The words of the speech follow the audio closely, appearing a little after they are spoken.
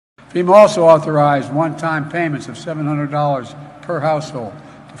FEMA also authorized one-time payments of $700 per household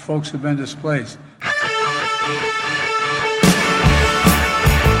to folks who've been displaced.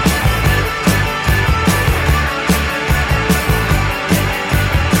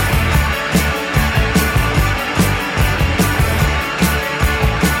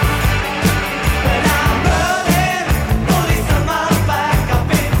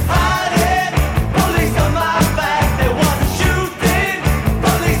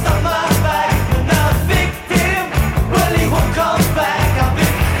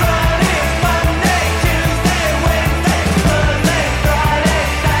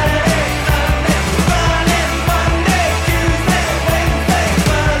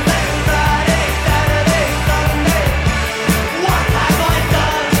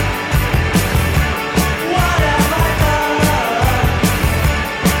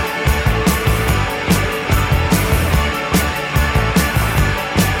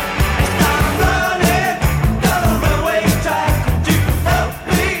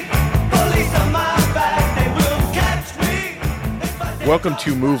 Welcome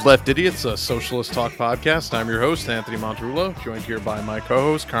to Move Left Idiots, a socialist talk podcast. I'm your host, Anthony Monterulo, joined here by my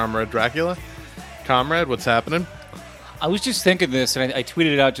co-host, Comrade Dracula. Comrade, what's happening? I was just thinking this, and I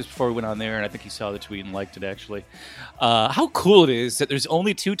tweeted it out just before we went on there, and I think you saw the tweet and liked it, actually. How cool it is that there's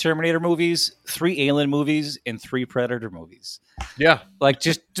only 2 Terminator movies, 3 Alien movies, and 3 Predator movies. Yeah. Like,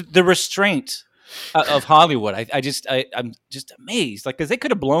 just the restraint of Hollywood. I'm just amazed. Like, because they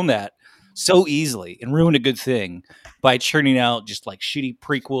could have blown that so easily and ruined a good thing by churning out just like shitty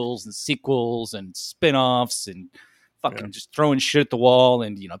prequels and sequels and spin-offs and fucking just throwing shit at the wall,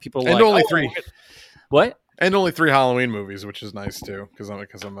 and people are and like, only 3 what? And only 3 Halloween movies, which is nice too, because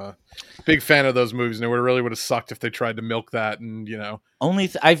I'm a big fan of those movies, and it really would have sucked if they tried to milk that. And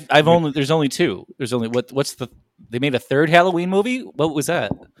there's only 2. There's only they made a 3rd Halloween movie. What was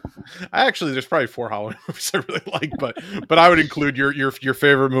that? There's probably 4 Halloween movies I really like, but I would include your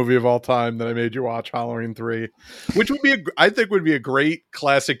favorite movie of all time that I made you watch, Halloween 3, which I think would be a great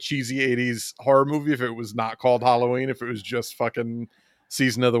classic cheesy 80s horror movie if it was not called Halloween, if it was just fucking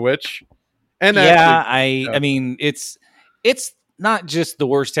Season of the Witch. And I mean, it's not just the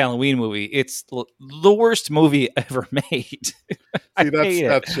worst Halloween movie; it's the worst movie ever made.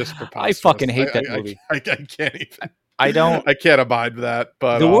 That's just preposterous. I fucking hate that movie. I can't even. I can't abide with that.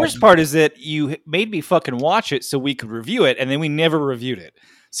 But the worst part is that you made me fucking watch it so we could review it, and then we never reviewed it.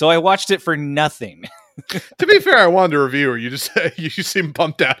 So I watched it for nothing. To be fair, I wanted to review it. You seem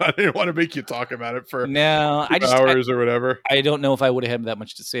pumped out. I didn't want to make you talk about it for hours or whatever. I don't know if I would have had that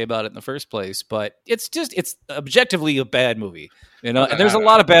much to say about it in the first place, but it's objectively a bad movie, And there's a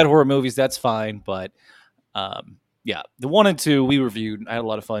lot of bad horror movies. That's fine, but the 1 and 2 we reviewed. I had a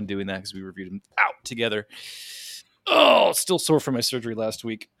lot of fun doing that because we reviewed them out together. Oh, still sore from my surgery last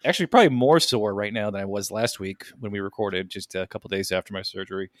week. Actually, probably more sore right now than I was last week when we recorded, just a couple days after my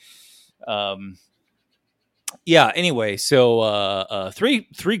surgery. Anyway, so 3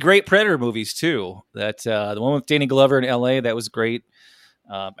 great Predator movies too. That the one with Danny Glover in LA, that was great.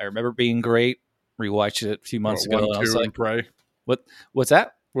 I remember being great. Rewatched it a few months ago. 1, 2, and Prey. What's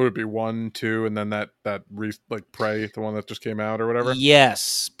that? Would it be 1, 2, and then that Prey, the one that just came out or whatever?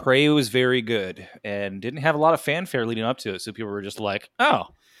 Yes, Prey was very good and didn't have a lot of fanfare leading up to it, so people were just like, "Oh,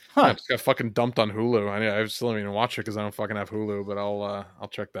 huh." Yeah, it just got fucking dumped on Hulu. I still don't even watch it because I don't fucking have Hulu, but I'll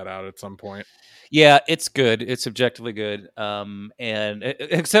check that out at some point. Yeah, it's good. It's objectively good. And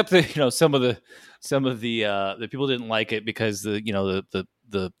except that some of the people didn't like it because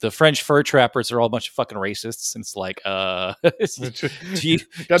the French fur trappers are all a bunch of fucking racists. And it's like, got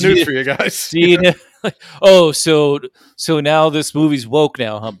news for you guys. So now this movie's woke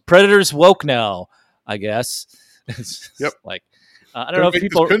now, huh? Predator's woke now, I guess. Yep. Like, I don't know if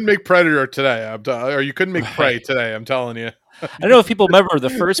people couldn't make Predator today, or you couldn't make Prey today. I'm telling you. I don't know if people remember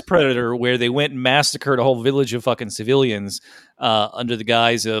the first Predator, where they went and massacred a whole village of fucking civilians under the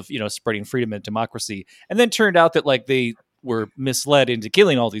guise of spreading freedom and democracy, and then turned out that they were misled into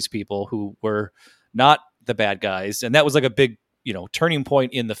killing all these people who were not the bad guys, and that was like a big turning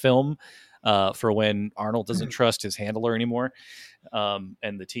point in the film for when Arnold doesn't trust his handler anymore,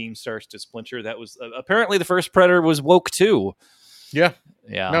 and the team starts to splinter. That was apparently the first Predator was woke too. Yeah.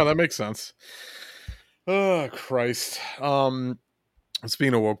 No, that makes sense. Oh Christ!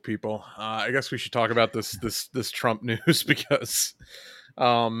 Speaking of woke people, I guess we should talk about this Trump news because,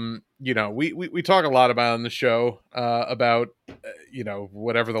 we talk a lot about on the show about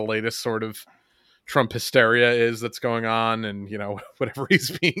whatever the latest sort of Trump hysteria is that's going on, and whatever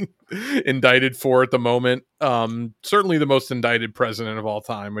he's being indicted for at the moment. Certainly the most indicted president of all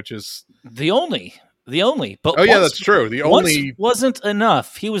time, which is the only The only, but Oh yeah, that's true. The once only wasn't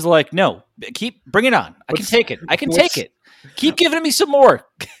enough. He was like, "No, bring it on. I can take it. I can take it. Keep giving me some more."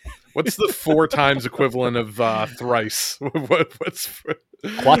 what's the 4 times equivalent of thrice? What's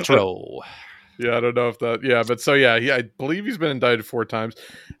Quattro. Yeah, I don't know if that. Yeah, but so yeah, I believe he's been indicted 4 times.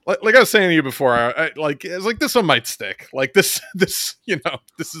 Like I was saying to you before, I like it's like this one might stick. Like this this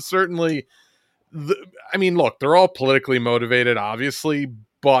is certainly. I mean, look, they're all politically motivated, obviously,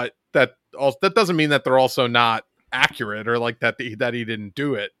 but that doesn't mean that they're also not accurate or like that he didn't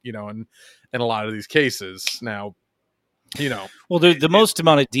do it. In a lot of these cases now. Well, the most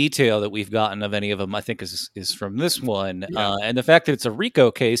amount of detail that we've gotten of any of them, I think, is from this one, and the fact that it's a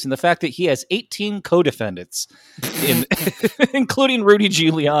RICO case, and the fact that he has 18 co-defendants, including Rudy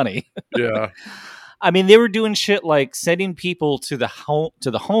Giuliani. Yeah, I mean, they were doing shit like sending people to the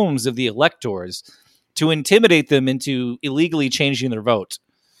homes of the electors to intimidate them into illegally changing their vote.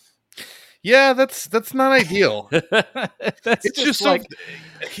 Yeah, that's not ideal. It's just like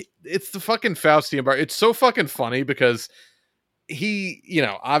it's the fucking Faustian bar. It's so fucking funny because he,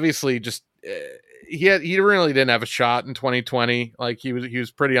 obviously just he really didn't have a shot in 2020. Like he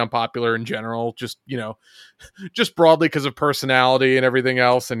was pretty unpopular in general, just just broadly because of personality and everything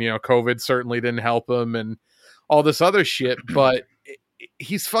else, and COVID certainly didn't help him and all this other shit. But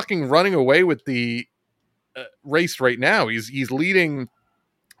he's fucking running away with the race right now. He's leading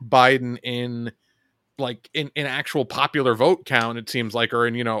Biden in actual popular vote count, it seems like, or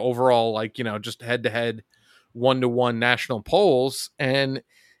in overall, like, just head to head 1-to-1 national polls. And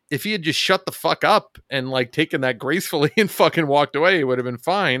if he had just shut the fuck up and like taken that gracefully and fucking walked away, it would have been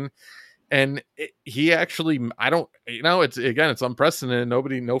fine. And he actually, I don't, it's unprecedented.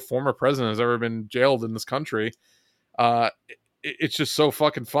 No former president has ever been jailed in this country. It's just so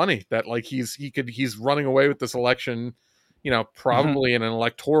fucking funny that like he's running away with this election, probably in an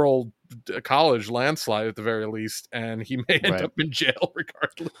electoral college landslide at the very least, and he may end up in jail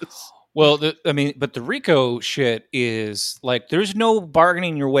regardless. Well, but the RICO shit is like there's no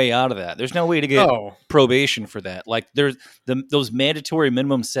bargaining your way out of that. There's no way to get probation for that. Like there's those mandatory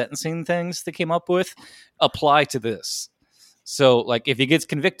minimum sentencing things they came up with apply to this. So like if he gets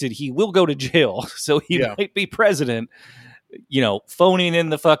convicted, he will go to jail. So he might be president, phoning in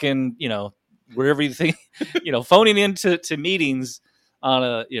the fucking, wherever you think, phoning into meetings on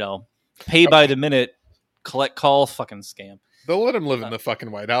a, pay by the minute, collect call fucking scam. They'll let him live in the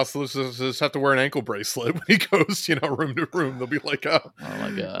fucking White House. They'll just have to wear an ankle bracelet when he goes, room to room. They'll be like, oh my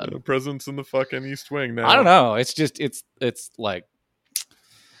God. The president's in the fucking East Wing now. I don't know. It's just, it's like,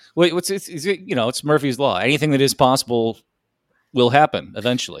 wait, it's Murphy's Law. Anything that is possible will happen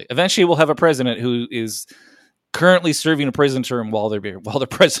eventually. Eventually we'll have a president who is currently serving a prison term while they're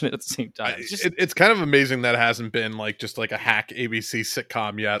president at the same time. It's kind of amazing that hasn't been like just like a hack ABC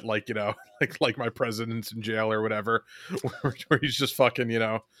sitcom yet, like like My President's in Jail or whatever, where he's just fucking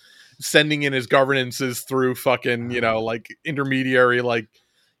sending in his governances through fucking like intermediary like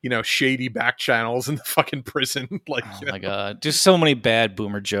shady back channels in the fucking prison. Like my God, just so many bad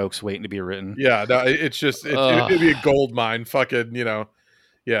boomer jokes waiting to be written. Yeah, no, it's just it'd be a gold mine. Fucking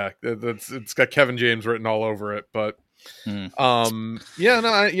yeah, it's got Kevin James written all over it, but again,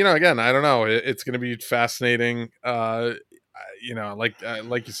 I don't know. It's going to be fascinating. Like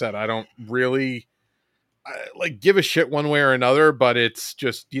you said, I don't really give a shit one way or another, but it's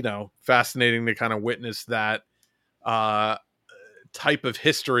just fascinating to kind of witness that type of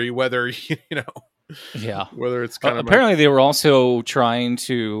history. Whether whether it's kind of apparently they were also trying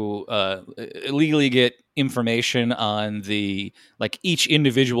to illegally get information on the each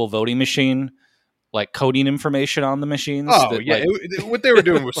individual voting machine, like coding information on the machines. What they were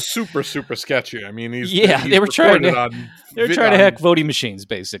doing was super super sketchy. I mean, they were trying to hack voting machines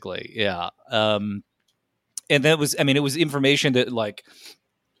basically. Yeah, and that was it was information that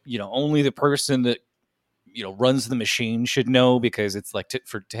only the person that runs the machine should know, because it's like to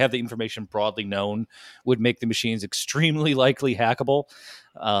have the information broadly known would make the machines extremely likely hackable.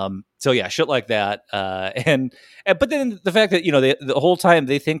 So yeah, shit like that. But then the fact that, the whole time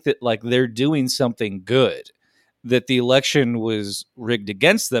they think that they're doing something good, that the election was rigged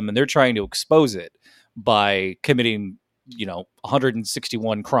against them, and they're trying to expose it by committing,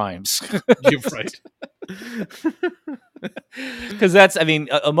 161 crimes. You're right. Because that's,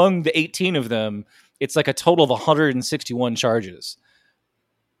 among the 18 of them, it's like a total of 161 charges.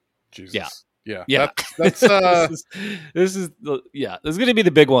 Jesus. Yeah. That's this is going to be the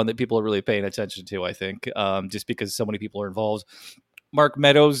big one that people are really paying attention to, I think, just because so many people are involved. Mark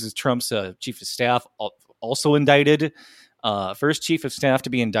Meadows is Trump's chief of staff, also indicted. First chief of staff to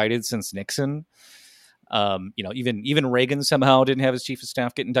be indicted since Nixon. Even Reagan somehow didn't have his chief of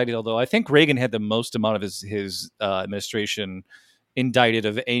staff get indicted. Although I think Reagan had the most amount of his administration indicted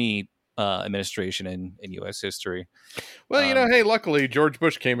of any administration in U.S. history. Well, hey, luckily George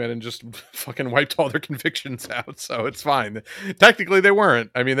Bush came in and just fucking wiped all their convictions out, so it's fine. Technically, they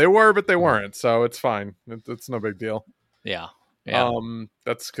weren't. I mean, they were, but they weren't, so it's fine. It's no big deal. Yeah.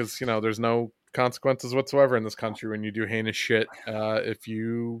 That's because there's no consequences whatsoever in this country when you do heinous shit if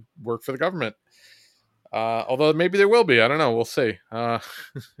you work for the government. Although maybe there will be. I don't know. We'll see.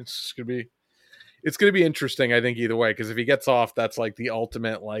 It's gonna be interesting. I think either way, because if he gets off, that's like the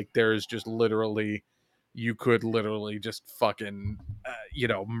ultimate. Like, there's just literally. You could literally just fucking,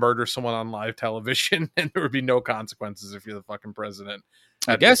 murder someone on live television and there would be no consequences if you're the fucking president.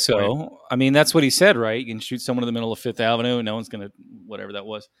 I guess so. I mean, that's what he said, right? You can shoot someone in the middle of Fifth Avenue and no one's going to, whatever that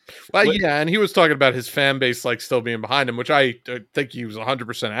was. Well, yeah. And he was talking about his fan base, like, still being behind him, which I think he was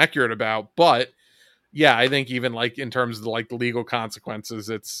 100% accurate about. But yeah, I think even like in terms of like the legal consequences,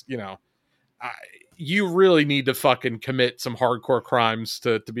 it's, you really need to fucking commit some hardcore crimes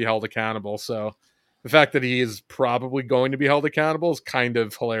to be held accountable. So, the fact that he is probably going to be held accountable is kind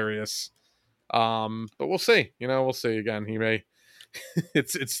of hilarious. But we'll see. We'll see. Again, he may.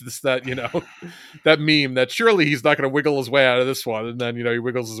 it's this that that meme that surely he's not going to wiggle his way out of this one, and then he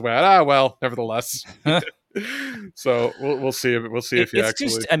wiggles his way out. Well, nevertheless. So we'll see. We'll see if he actually.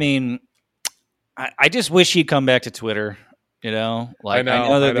 Just, I mean, I just wish he'd come back to Twitter. I know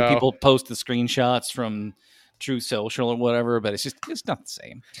that the people post the screenshots from True Social or whatever, but it's not the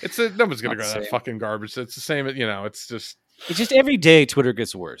same. Nobody's gonna go to that fucking garbage. It's the same. It's just every day Twitter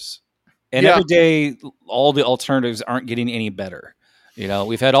gets worse, and every day all the alternatives aren't getting any better.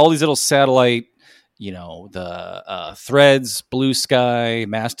 We've had all these little satellite, the Threads, Blue Sky,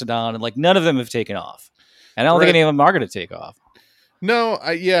 Mastodon, and like none of them have taken off, and I don't think any of them are going to take off. No,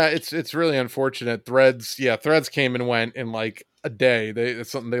 it's really unfortunate. Threads came and went in like a day. They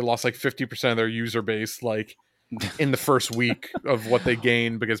lost like 50% of their user base, like in the first week of what they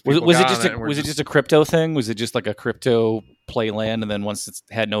gained because people was it just a crypto thing? Was it just like a crypto playland, and then once it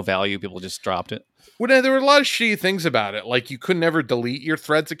had no value, people just dropped it? Well, there were a lot of shitty things about it. Like you could never delete your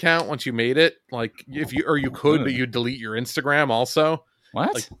Threads account once you made it. Like you could, but you delete your Instagram also.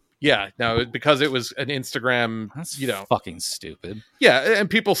 What? Like, yeah, no, because it was an Instagram. That's fucking stupid. Yeah, and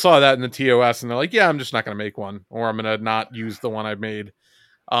people saw that in the TOS, and they're like, "Yeah, I'm just not going to make one, or I'm going to not use the one I've made."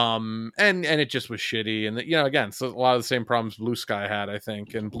 And it just was shitty, and again, so a lot of the same problems Blue Sky had, I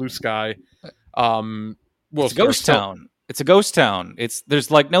think, and Blue Sky, it's a ghost town. It's a ghost town.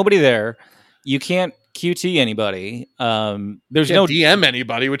 There's like nobody there. You can't QT anybody. There's no DM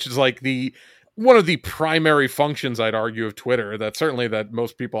anybody, which is like one of the primary functions, I'd argue, of Twitter. That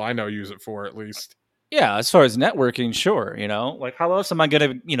most people I know use it for, at least. Yeah, as far as networking, sure. Like how else am I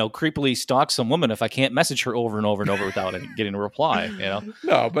going to, creepily stalk some woman if I can't message her over and over and over without getting a reply?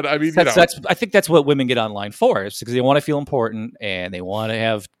 No, but I mean, I think that's what women get online for. It's because they want to feel important and they want to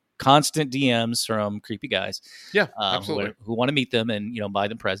have constant DMs from creepy guys. Yeah, absolutely. Who want to meet them and buy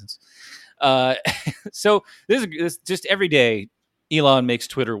them presents. So this is just every day. Elon makes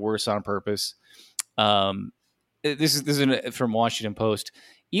Twitter worse on purpose. This is from Washington Post.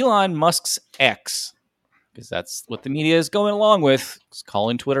 Elon Musk's X, because that's what the media is going along with,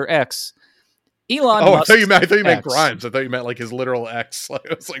 calling Twitter X. I thought you meant Grimes. I thought you meant like his literal ex. I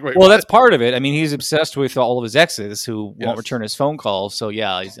was like, wait. Well, that's part of it. I mean, he's obsessed with all of his exes who won't return his phone calls. So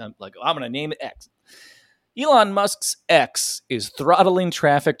yeah, I'm going to name it X. Elon Musk's X is throttling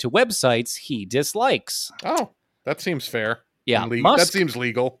traffic to websites he dislikes. Oh, that seems fair. Yeah, that seems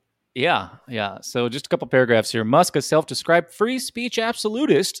legal. Yeah. So just a couple paragraphs here. Musk, a self-described free speech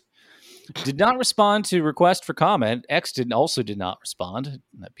absolutist, did not respond to request for comment. X also did not respond,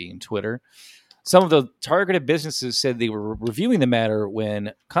 that being Twitter. Some of the targeted businesses said they were reviewing the matter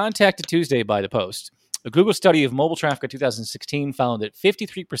when contacted Tuesday by the Post. A Google study of mobile traffic in 2016 found that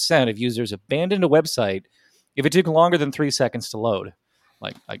 53% of users abandoned a website if it took longer than 3 seconds to load.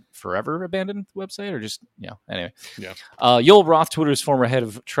 Like forever abandoned the website, or just anyway. Yeah. Yoel Roth, Twitter's former head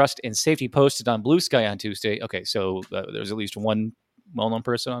of trust and safety, posted on Blue Sky on Tuesday. Okay, so there's at least one well-known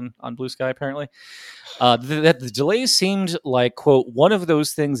person on Blue Sky apparently. That the delays seemed like, quote, one of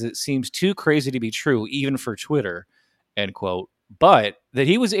those things that seems too crazy to be true, even for Twitter, end quote. But that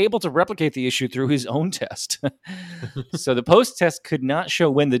he was able to replicate the issue through his own test. So the Post test could not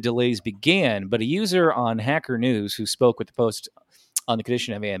show when the delays began, but a user on Hacker News who spoke with the Post on the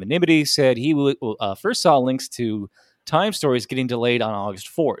condition of anonymity said he first saw links to Time stories getting delayed on August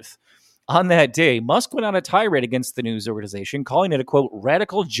 4th. On that day, Musk went on a tirade against the news organization, calling it a, quote,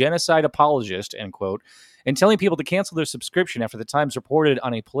 radical genocide apologist, end quote, and telling people to cancel their subscription after the Times reported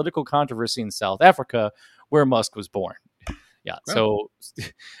on a political controversy in South Africa where Musk was born. Yeah. Well.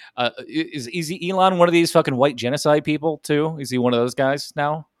 So is Elon one of these fucking white genocide people too? Is he one of those guys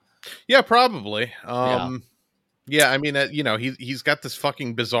now? Yeah, probably. Yeah. Yeah, I mean, he's got this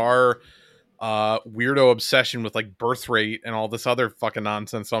fucking bizarre weirdo obsession with like birth rate and all this other fucking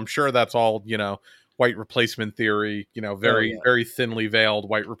nonsense. So I'm sure that's all, white replacement theory, very, very thinly veiled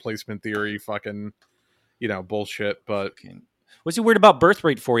white replacement theory, fucking, bullshit. But what's he weird about birth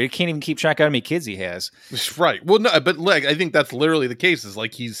rate for? He can't even keep track of how many kids he has. Right. Well, no, but like, I think that's literally the case, is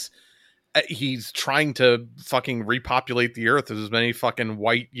like he's trying to fucking repopulate the earth with as many fucking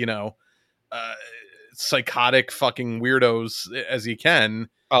white, psychotic fucking weirdos as he can.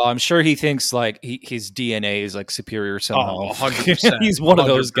 Oh, I'm sure he thinks like his DNA is like superior somehow. Oh, 100%. He's one of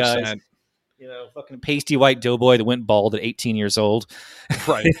those guys. Fucking pasty white doughboy that went bald at 18 years old.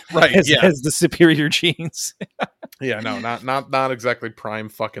 Right. has the superior genes. Yeah, no, not exactly prime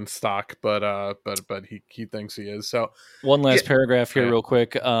fucking stock, but he thinks he is. So one last paragraph here, real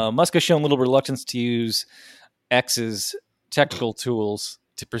quick. Musk has shown little reluctance to use X's technical tools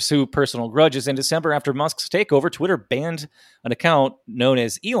to pursue personal grudges. In December, after Musk's takeover, Twitter banned an account known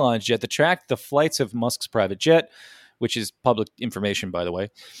as Elon's Jet that tracked the flights of Musk's private jet, which is public information, by the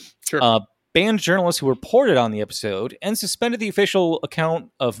way. Sure. Banned journalists who reported on the episode and suspended the official account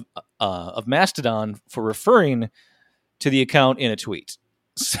of Mastodon for referring to the account in a tweet.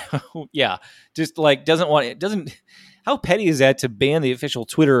 So yeah, just like how petty is that to ban the official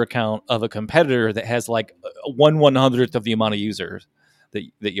Twitter account of a competitor that has like 1/100th of the amount of users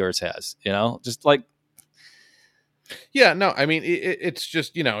that yours has, just like. Yeah, no, I mean, it's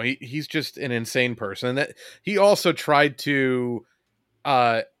just, he's just an insane person. And that he also tried to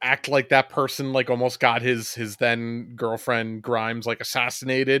act like that person like almost got his then girlfriend Grimes like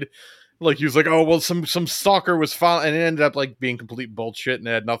assassinated. Like he was like, oh well, some stalker was found, and it ended up like being complete bullshit, and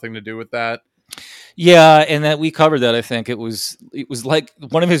it had nothing to do with that. Yeah, and that we covered that. I think it was like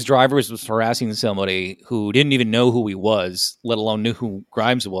one of his drivers was harassing somebody who didn't even know who he was, let alone knew who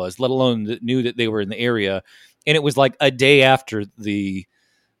Grimes was, let alone knew that they were in the area. And it was like a day after the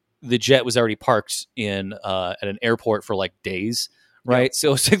jet was already parked in at an airport for like days, right? Yeah.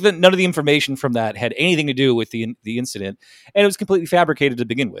 So it's like none of the information from that had anything to do with the incident, and it was completely fabricated to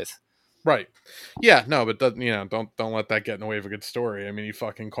begin with. Right. Yeah, no, but don't let that get in the way of a good story. I mean, he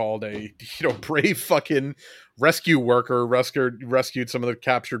fucking called a brave fucking rescue worker rescued some of the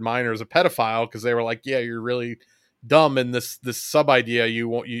captured miners a pedophile because they were like, yeah, you're really dumb, and this sub idea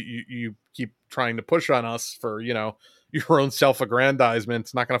you keep trying to push on us for your own self-aggrandizement,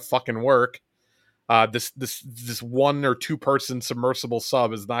 it's not gonna fucking work. This 1 or 2 person submersible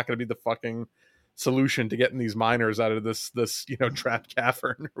sub is not gonna be the fucking solution to getting these miners out of this trapped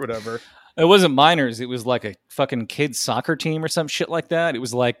cavern or whatever. It wasn't miners, it was like a fucking kids soccer team or some shit like that. It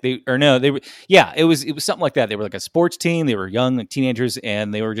was like it was something like that. They were like a sports team, they were young, like teenagers,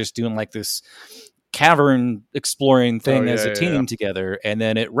 and they were just doing like this cavern exploring thing as a team together, and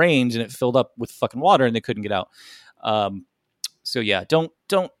then it rained and it filled up with fucking water and they couldn't get out. So yeah, don't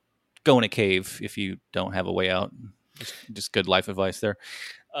go in a cave if you don't have a way out. Just good life advice there.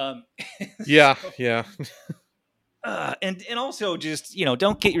 Yeah. And also just,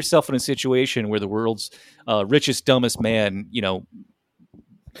 don't get yourself in a situation where the world's richest, dumbest man,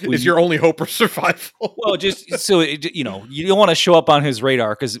 is your only hope of survival. Well, just so, you don't want to show up on his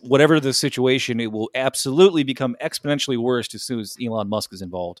radar because whatever the situation, it will absolutely become exponentially worse as soon as Elon Musk is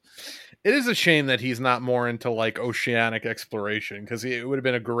involved. It is a shame that he's not more into like oceanic exploration, because it would have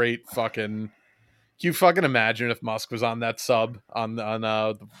been a great fucking... Can you fucking imagine if Musk was on that sub on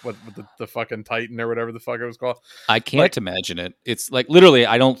the fucking Titan or whatever the fuck it was called? I can't imagine it. It's like literally,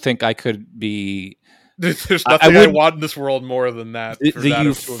 I don't think I could be. There's nothing I want in this world more than that. The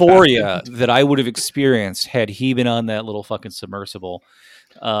euphoria that I would have experienced had he been on that little fucking submersible.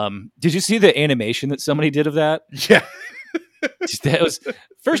 Did you see the animation that somebody did of that? Yeah, that was,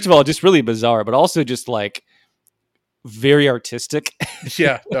 first of all, just really bizarre, but also just like very artistic.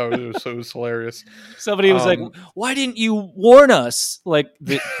 Yeah, no, it was hilarious. Somebody was like, why didn't you warn us? Like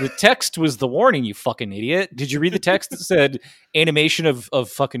the text was the warning, you fucking idiot. Did you read the text that said animation of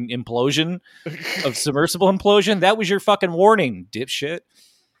fucking implosion, of submersible implosion? That was your fucking warning, dipshit.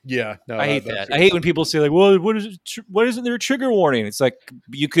 Yeah, no, I hate that. I hate when people say like, well, what isn't there a trigger warning? It's like,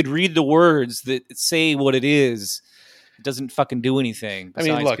 you could read the words that say what it is. It doesn't fucking do anything.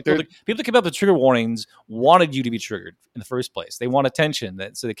 Besides, I mean, look, people that came up with trigger warnings wanted you to be triggered in the first place. They want attention.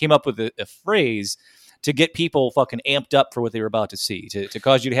 So they came up with a phrase to get people fucking amped up for what they were about to see, to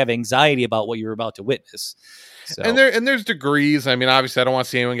cause you to have anxiety about what you were about to witness. So. And there's degrees. I mean, obviously, I don't want to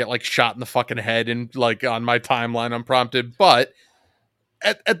see anyone get like shot in the fucking head and like on my timeline unprompted. But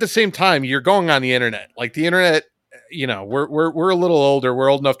at the same time, you're going on the internet. Like the internet, you know, we're a little older.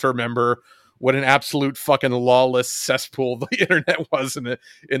 We're old enough to remember what an absolute fucking lawless cesspool the internet was in the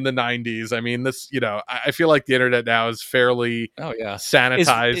 90s. I mean, this, you know, I feel like the internet now is fairly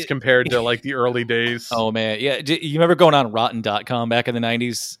sanitized compared to like the early days. Oh man, yeah. You remember going on Rotten.com back in the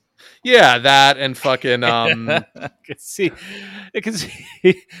 90s? Yeah, that and fucking I could see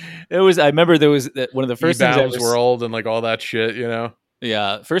it was. I remember there was one of the first things E-Bounds World and like all that shit, you know.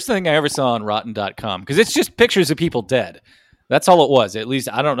 Yeah, first thing I ever saw on Rotten.com, because it's just pictures of people dead. That's all it was. At least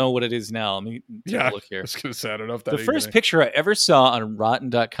I don't know what it is now. Let me take a look here. I was gonna say, I don't know if that the first picture I ever saw on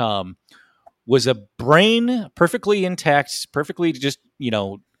Rotten.com was a brain, perfectly intact, perfectly just, you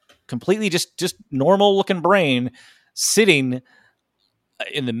know, completely just normal looking brain sitting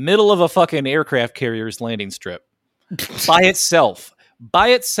in the middle of a fucking aircraft carrier's landing strip by itself.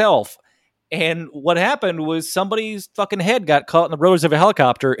 And what happened was somebody's fucking head got caught in the rotors of a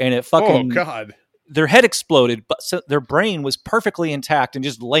helicopter and it fucking... Oh, God. Their head exploded, but their brain was perfectly intact and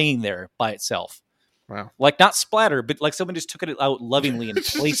just laying there by itself. Wow. Like not splattered, but like someone just took it out lovingly and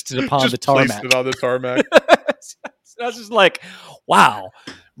placed it upon just the tarmac. Placed it on the tarmac. So I was just like, wow.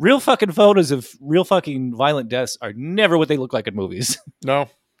 Real fucking photos of real fucking violent deaths are never what they look like in movies. No,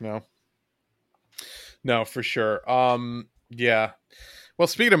 for sure. Yeah. Well,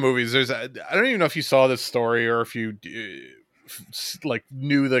 speaking of movies, I don't even know if you saw this story or if you like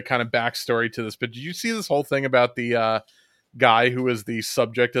knew the kind of backstory to this, but did you see this whole thing about the guy who was the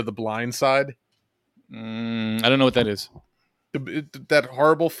subject of The Blind Side? I don't know what that is. That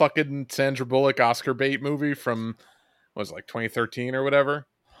horrible fucking Sandra Bullock Oscar bait movie from, what was it, like 2013 or whatever?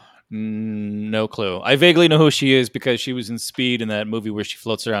 No clue. I vaguely know who she is because she was in Speed in that movie where she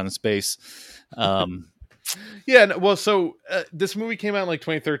floats around in space. Yeah, well, so this movie came out in like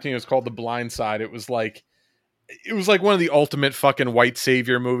 2013. It was called The Blind Side. It was like one of the ultimate fucking white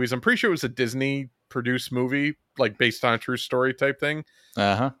savior movies. I'm pretty sure it was a Disney produced movie, like based on a true story type thing.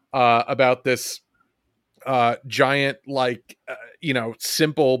 About this giant, like,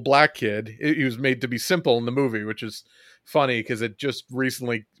 simple black kid. He was made to be simple in the movie, which is funny because it just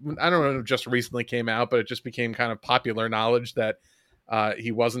recently, I don't know if just recently came out, but it just became kind of popular knowledge that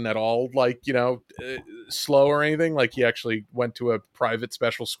he wasn't at all like, slow or anything. Like he actually went to a private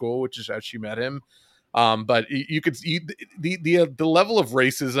special school, which is how she met him. But you could see the level of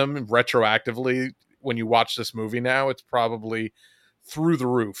racism retroactively when you watch this movie now, it's probably through the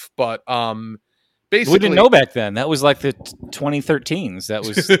roof. But basically, we didn't know back then. That was like the 2013s. That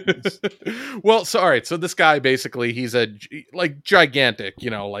was well. So all right. So this guy basically he's a like gigantic,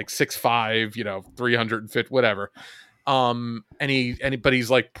 like 6'5", 350, whatever. But he's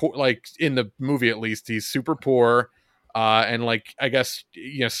like poor, like in the movie at least he's super poor. And like I guess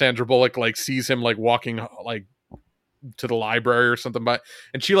Sandra Bullock like sees him like walking like to the library or something,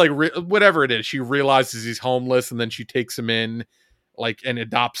 and she like whatever it is, she realizes he's homeless, and then she takes him in like and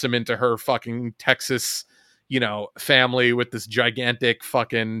adopts him into her fucking Texas family with this gigantic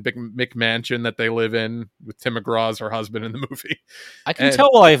fucking big McMansion that they live in with Tim McGraw as her husband in the movie. I can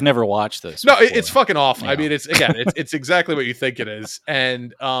tell I've never watched this. No, it's fucking awful. Yeah. I mean, it's exactly what you think it is.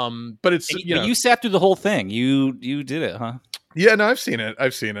 And, but it's, but you sat through the whole thing. You did it, huh? Yeah, no, I've seen it.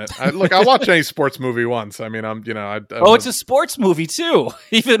 I watch any sports movie once. I mean, it's a sports movie too.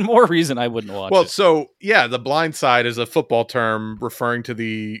 Even more reason I wouldn't watch it. Well, so yeah, the blind side is a football term referring to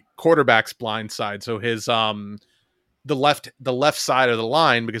the quarterback's blind side. So his the left side of the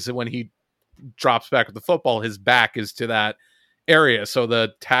line, because when he drops back with the football, his back is to that area. So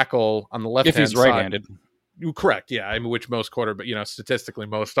the tackle on the left hand side, if he's right-handed. Correct, yeah. I mean, which most quarterback, statistically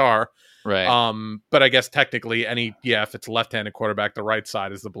most are. Right. But I guess technically if it's a left-handed quarterback, the right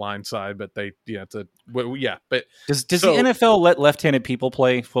side is the blind side. But But does the NFL let left-handed people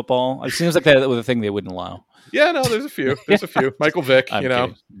play football? It seems like that was a thing they wouldn't allow. Yeah, no, there's a few. Michael Vick,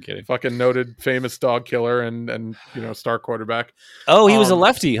 I'm kidding. fucking noted famous dog killer and star quarterback. Oh, he was a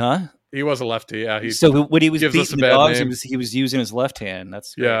lefty, huh? He was a lefty, yeah. So when he was beating the dogs, he was using his left hand.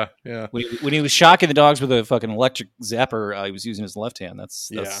 That's great. Yeah. When he was shocking the dogs with a fucking electric zapper, he was using his left hand.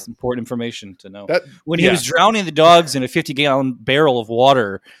 That's important information to know. When he was drowning the dogs in a 50-gallon barrel of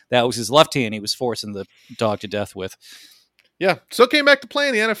water, that was his left hand he was forcing the dog to death with. Yeah, so came back to play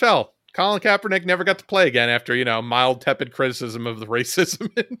in the NFL. Colin Kaepernick never got to play again after, mild, tepid criticism of the racism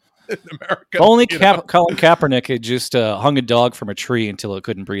in America. If only Colin Kaepernick had just hung a dog from a tree until it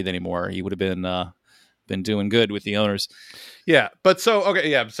couldn't breathe anymore. He would have been doing good with the owners. Yeah, but so, okay,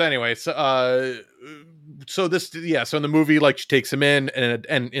 yeah. So anyway, so in the movie, like, she takes him in, and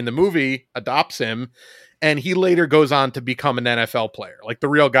in the movie adopts him, and he later goes on to become an NFL player. Like, the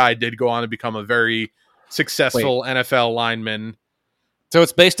real guy did go on to become a very successful NFL lineman. So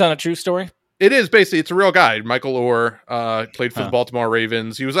it's based on a true story? It is basically, it's a real guy. Michael Orr played for the Baltimore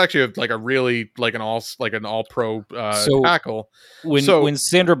Ravens. He was actually an all pro tackle. When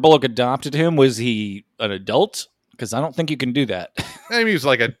Sandra Bullock adopted him, was he an adult? Because I don't think you can do that. I mean, he was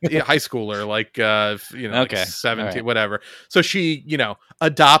like a high schooler, like like 17, right, whatever. So she,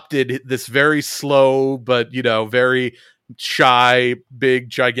 adopted this very slow but very shy, big,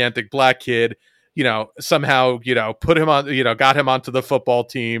 gigantic black kid. Somehow put him on, got him onto the football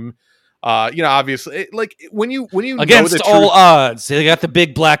team. Obviously, like when you against all odds, they got the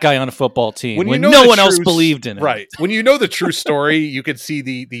big black guy on a football team when no one else believed in it. Right. When you know the true story, you could see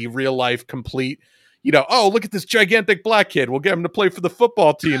the real life complete. Oh, look at this gigantic black kid. We'll get him to play for the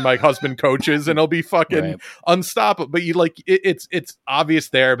football team my husband coaches, and he'll be fucking unstoppable. But it's obvious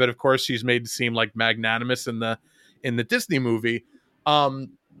there. But of course, she's made to seem like magnanimous in the Disney movie.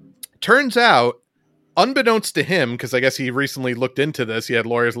 Turns out, unbeknownst to him, because I guess he recently looked into this, he had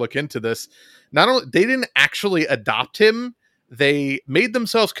lawyers look into this. Not only they didn't actually adopt him, they made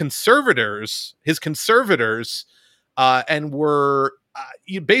themselves his conservators, and were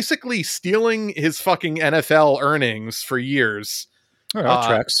basically stealing his fucking NFL earnings for years. Oh, that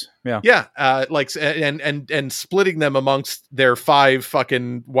tracks. Yeah. And splitting them amongst their 5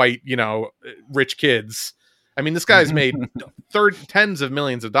 fucking white, rich kids. I mean, this guy's made tens of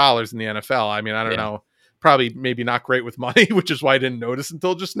millions of dollars in the NFL. I mean, I don't know, probably maybe not great with money, which is why I didn't notice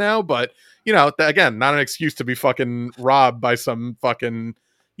until just now. But, again, not an excuse to be fucking robbed by some fucking,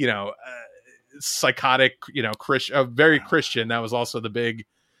 psychotic, very Christian. That was also the big,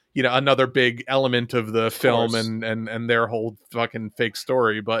 another big element of the film and their whole fucking fake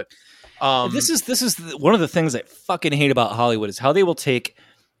story. But this is one of the things I fucking hate about Hollywood is how they will take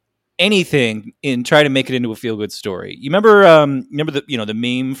anything and try to make it into a feel good story. You remember the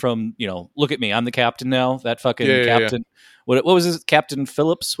meme from look at me, I'm the captain now. That fucking captain. Yeah. What was his Captain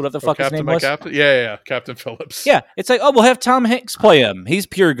Phillips? Whatever the fuck his name was. Captain? Yeah, Captain Phillips. Yeah, it's like, oh, we'll have Tom Hanks play him. He's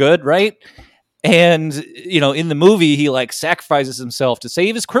pure good, right? And in the movie, he like sacrifices himself to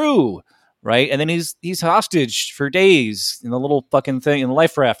save his crew, right? And then he's hostage for days in the little fucking thing in the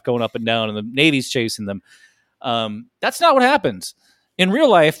life raft going up and down, and the Navy's chasing them. That's not what happens. In real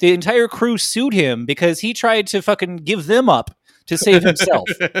life, the entire crew sued him because he tried to fucking give them up to save himself.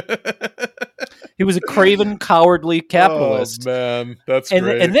 He was a craven, cowardly capitalist. Oh man, that's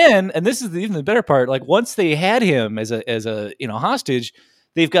great. And this is even the better part. Like once they had him as a hostage,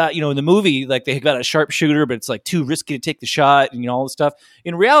 they've got in the movie like they got a sharpshooter, but it's like too risky to take the shot and all this stuff.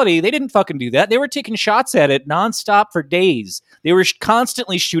 In reality, they didn't fucking do that. They were taking shots at it nonstop for days. They were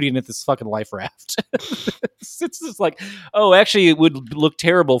constantly shooting at this fucking life raft. It's just like, oh, actually, it would look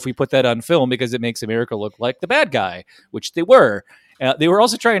terrible if we put that on film because it makes America look like the bad guy, which they were. They were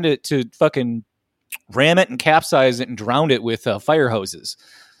also trying to fucking ram it and capsize it and drown it with fire hoses.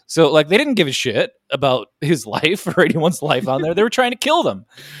 So, like, they didn't give a shit about his life or anyone's life on there. They were trying to kill them.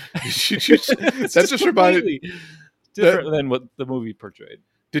 That's just reminded different than what the movie portrayed.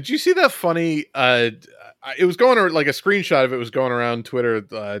 Did you see that funny? It was going around, like a screenshot of it was going around Twitter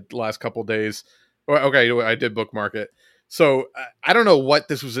the last couple days. Okay, I did bookmark it. So I don't know what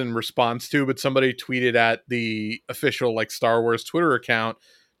this was in response to, but somebody tweeted at the official like Star Wars Twitter account,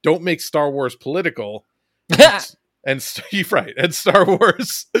 "Don't make Star Wars political." And right, and Star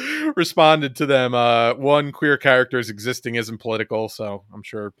Wars responded to them. One, queer characters existing isn't political, so I'm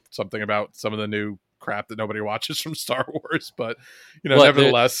sure something about some of the new crap that nobody watches from Star Wars. But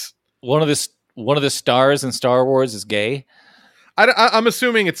nevertheless, one of the stars in Star Wars is gay. I'm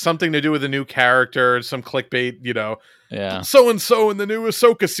assuming it's something to do with a new character, some clickbait. So and so in the new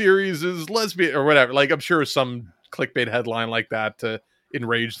Ahsoka series is lesbian or whatever. Like I'm sure some clickbait headline like that to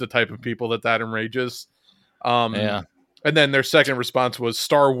enrage the type of people that enrages. And then their second response was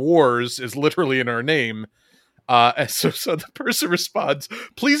Star Wars is literally in our name. And so the person responds,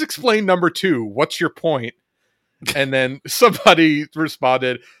 "Please explain number 2. What's your point?" And then somebody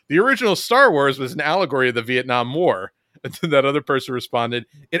responded, "The original Star Wars was an allegory of the Vietnam War." And then that other person responded,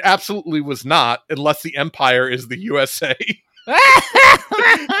 "It absolutely was not, unless the Empire is the USA."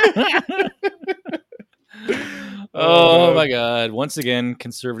 Oh my God. Once again,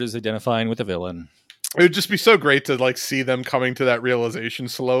 conservatives identifying with the villain. It would just be so great to like see them coming to that realization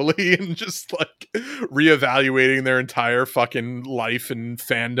slowly and just like reevaluating their entire fucking life and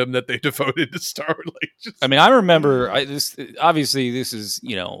fandom that they devoted to Star Wars. Like, just... I mean, I remember obviously this is,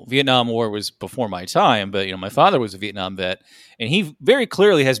 Vietnam War was before my time, but my father was a Vietnam vet, and he very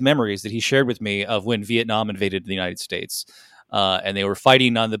clearly has memories that he shared with me of when Vietnam invaded the United States, and they were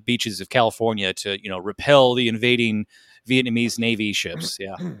fighting on the beaches of California to repel the invading Vietnamese Navy ships.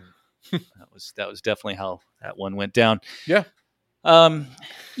 Yeah. That was definitely how that one went down. Yeah.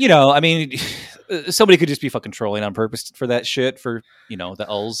 I mean, somebody could just be fucking trolling on purpose for that shit for, the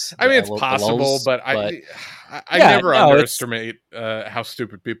ulls. I mean, it's possible, but I never underestimate how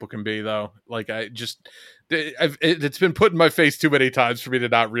stupid people can be, though. Like, it's been put in my face too many times for me to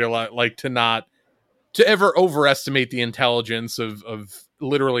not realize, like, to ever overestimate the intelligence of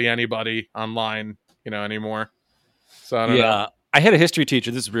literally anybody online, anymore. So I don't know. I had a history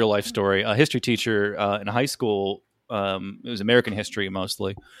teacher. This is a real life story. A history teacher in high school. It was American history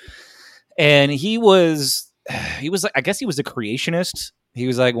mostly, and he was like, I guess he was a creationist. He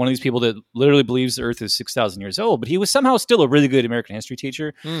was like one of these people that literally believes the Earth is 6,000 years old. But he was somehow still a really good American history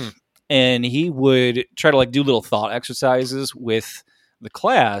teacher, and he would try to like do little thought exercises with the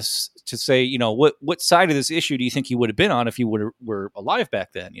class to say, what side of this issue do you think he would have been on if he were alive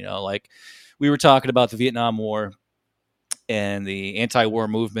back then? Like we were talking about the Vietnam War and the anti-war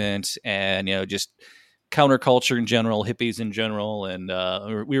movement, and just counterculture in general, hippies in general, and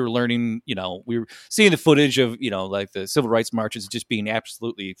we were learning. We were seeing the footage of like the civil rights marches just being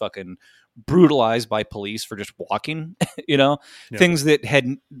absolutely fucking brutalized by police for just walking. Things that had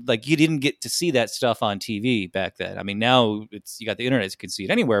like you didn't get to see that stuff on TV back then. I mean, now you got the internet, you can see it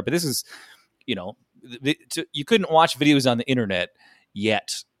anywhere. But this is, you couldn't watch videos on the internet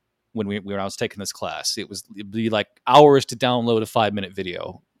yet. When I was taking this class, it'd be like hours to download a 5-minute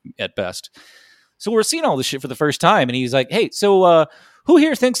video at best. So we're seeing all this shit for the first time, and he's like, "Hey, so who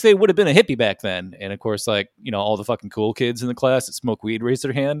here thinks they would have been a hippie back then?" And of course, like all the fucking cool kids in the class that smoke weed raised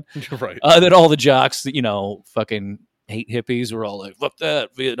their hand. Right. Then all the jocks that fucking hate hippies were all like, "Fuck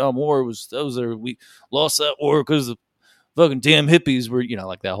that! Vietnam War we lost that war because the fucking damn hippies were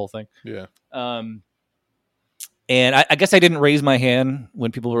like that whole thing." Yeah. And I guess I didn't raise my hand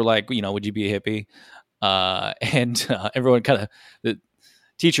when people were like, would you be a hippie? And everyone the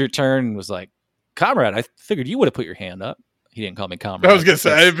teacher turned and was like, "Comrade, I figured you would have put your hand up." He didn't call me comrade. I was going to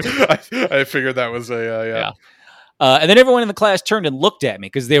say, I figured that was yeah. And then everyone in the class turned and looked at me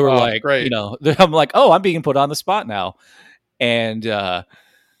because they were like, great. I'm like, "Oh, I'm being put on the spot now." And I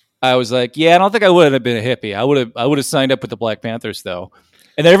was like, "Yeah, I don't think I would have been a hippie. I would have signed up with the Black Panthers though."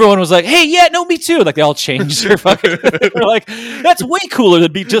 And then everyone was like, "Hey, yeah, no, me too." Like they all changed their fucking. They're like, "That's way cooler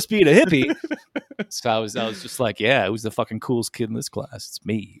than just being a hippie." So I was just like, "Yeah, who's the fucking coolest kid in this class? It's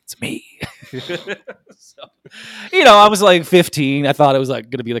me. It's me." So, I was like 15. I thought it was like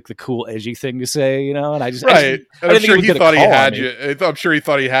going to be like the cool, edgy thing to say, and I just right. I'm sure he thought he had you. I'm sure he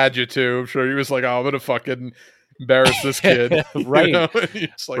thought he had you too. I'm sure he was like, "Oh, I'm going to fucking embarrass this kid." Right.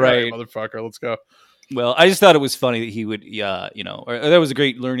 It's like, right, motherfucker, let's go. Well, I just thought it was funny that he would, or that was a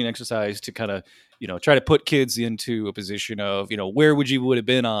great learning exercise to kind of, try to put kids into a position of, where would have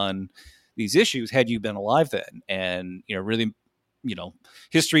been on these issues had you been alive then? And, really,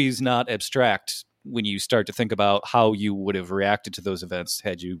 history is not abstract when you start to think about how you would have reacted to those events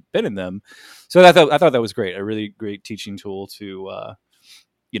had you been in them. So I thought that was great. A really great teaching tool to,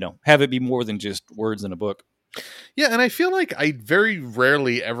 have it be more than just words in a book. Yeah, and I feel like I very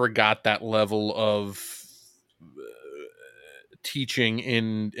rarely ever got that level of teaching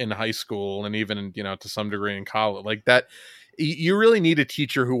in high school, and even to some degree in college. Like that, you really need a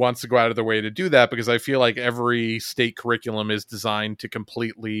teacher who wants to go out of their way to do that, because I feel like every state curriculum is designed to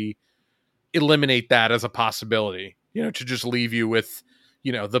completely eliminate that as a possibility. To just leave you with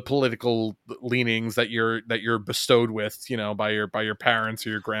the political leanings that you're bestowed with by your parents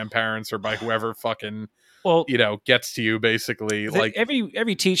or your grandparents or by whoever fucking gets to you, basically. Like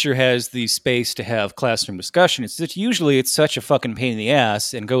every teacher has the space to have classroom discussion. It's just usually it's such a fucking pain in the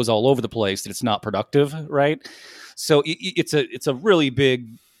ass and goes all over the place that it's not productive, right? So it's a really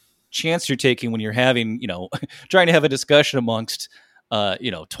big chance you're taking when you're having trying to have a discussion amongst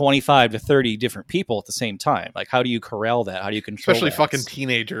 25 to 30 different people at the same time. Like, how do you corral that? How do you control especially that? fucking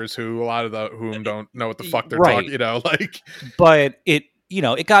teenagers who a lot of whom don't know what the fuck they're right. talking, but it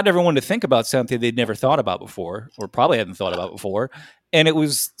got everyone to think about something they'd never thought about before, or probably hadn't thought about before. And it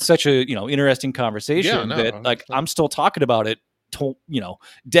was such a, interesting conversation that like, I'm still talking about it,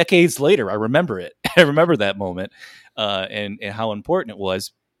 decades later. I remember it. I remember that moment and how important it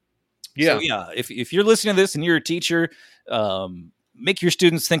was. Yeah. So, yeah, if you're listening to this and you're a teacher, make your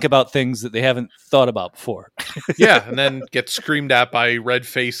students think about things that they haven't thought about before. Yeah, and then get screamed at by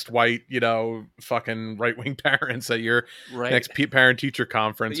red-faced white, fucking right-wing parents at your next parent-teacher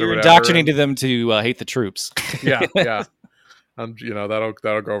conference or You're whatever. indoctrinating them to hate the troops. Yeah.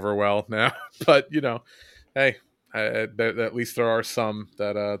 That'll go over well now. But hey, at least there are some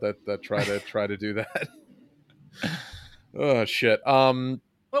that try to do that. Oh shit.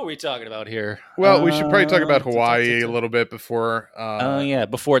 What are we talking about here? Well, we should probably talk about Hawaii a little bit before.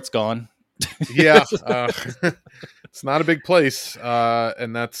 Before it's gone. Yeah, it's not a big place,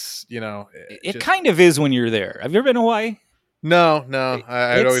 and that's it kind of is when you're there. Have you ever been to Hawaii? No,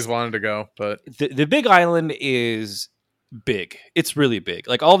 I'd always wanted to go, but the Big Island is big. It's really big.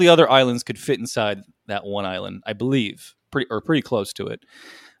 Like all the other islands could fit inside that one island, I believe, pretty close to it.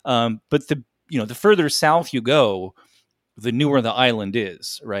 But the further south you go, the newer the island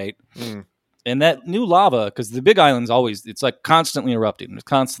is, right? Mm. And that new lava, because the Big Island's it's like constantly erupting. There's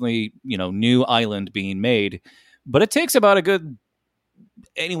constantly, new island being made. But it takes about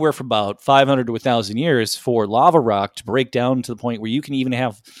anywhere from about 500 to 1,000 years for lava rock to break down to the point where you can even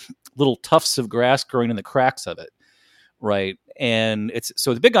have little tufts of grass growing in the cracks of it, right? And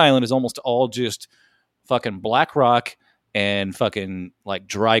so the Big Island is almost all just fucking black rock and fucking like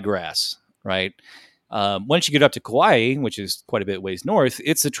dry grass, right? Once you get up to Kauai, which is quite a bit ways north,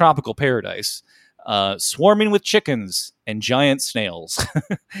 it's a tropical paradise, swarming with chickens and giant snails.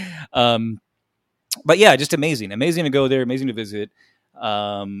 But yeah, just amazing to go there, amazing to visit.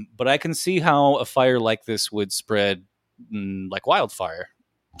 But I can see how a fire like this would spread like wildfire.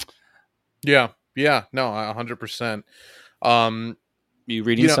 Yeah, no, 100%. You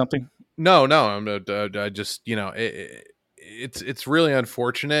reading something? No, I just it's really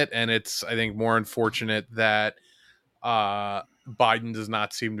unfortunate, and it's I think more unfortunate that Biden does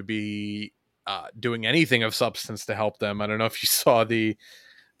not seem to be doing anything of substance to help them. I don't know if you saw the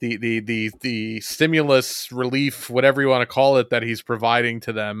stimulus relief, whatever you want to call it, that he's providing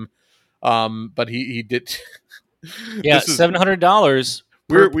to them. But he did. Yeah, $700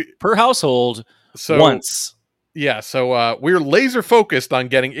 per household once. Yeah, so we're laser focused on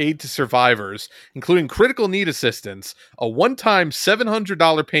getting aid to survivors, including critical need assistance, a one-time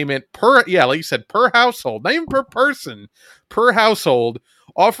 $700 payment like you said, per household, not even per person, per household,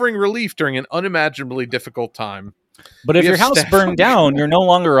 offering relief during an unimaginably difficult time. But if your house burned down, you're no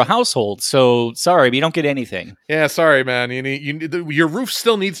longer a household. So sorry, but you don't get anything. Yeah, sorry, man. Your roof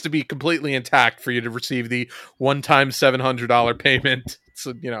still needs to be completely intact for you to receive the one-time $700 payment.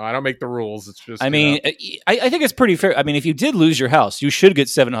 So, I don't make the rules. It's just, I think it's pretty fair. I mean, if you did lose your house, you should get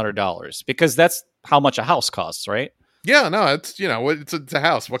 $700 because that's how much a house costs, right? Yeah, no, it's, it's a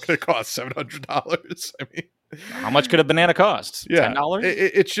house. What could it cost? $700? I mean, how much could a banana cost? Yeah, $10?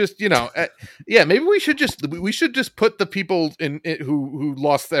 It's just, maybe we should just put the people who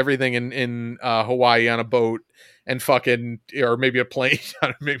lost everything in Hawaii on a boat and fucking, or maybe a plane.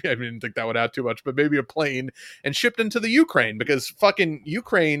 Maybe I didn't think that would add too much, but maybe a plane and shipped into the Ukraine, because fucking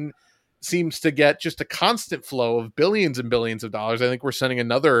Ukraine seems to get just a constant flow of billions and billions of dollars. I think we're sending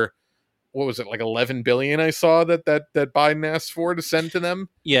another, what was it, like 11 billion I saw that Biden asked for to send to them.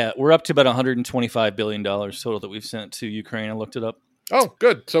 Yeah, we're up to about $125 billion total that we've sent to Ukraine. I looked it up. Oh,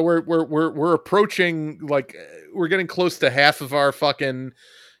 good. So we're approaching, like, we're getting close to half of our fucking,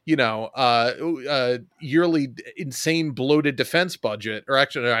 yearly insane bloated defense budget. Or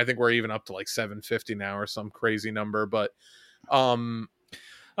actually, I think we're even up to like 750 now or some crazy number. But oh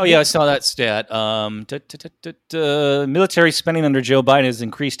yeah, I saw that stat. Military spending under Joe Biden has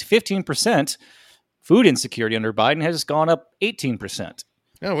increased 15%. Food insecurity under Biden has gone up 18%.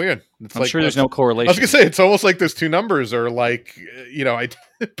 Oh, weird. I'm sure there's no correlation. I was gonna say, it's almost like those two numbers are like,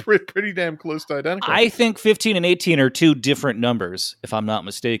 pretty damn close to identical. I think 15 and 18 are two different numbers, if I'm not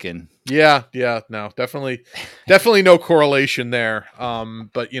mistaken. Yeah, no, definitely no correlation there.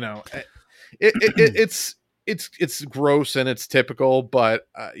 But it's gross and it's typical, but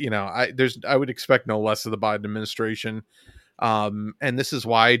I would expect no less of the Biden administration. And this is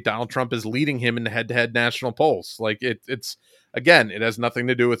why Donald Trump is leading him in the head-to-head national polls. Like it's again, it has nothing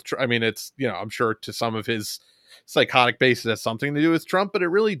to do with. I mean, it's I'm sure to some of his psychotic base it has something to do with Trump, but it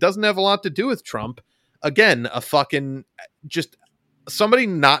really doesn't have a lot to do with Trump. Again, a fucking just somebody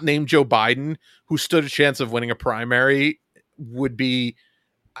not named Joe Biden who stood a chance of winning a primary would be.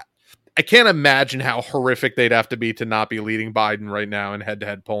 I can't imagine how horrific they'd have to be to not be leading Biden right now in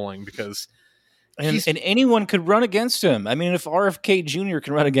head-to-head polling, because. And anyone could run against him. I mean, if RFK Jr.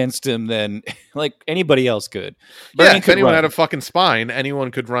 can run against him, then like anybody else could. Bernie if anyone had a fucking spine,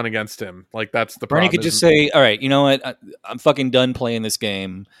 anyone could run against him. Like that's the Bernie problem. Could just say, "All right, you know what? I'm fucking done playing this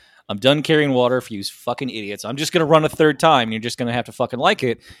game. I'm done carrying water for you fucking idiots. I'm just going to run a third time, and you're just going to have to fucking like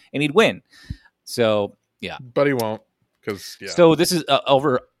it, and he'd win. So, yeah. But he won't, because, yeah. So this is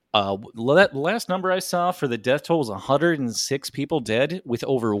over... last number I saw for the death toll was 106 people dead, with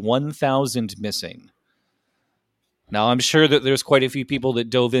over 1,000 missing. Now, I'm sure that there's quite a few people that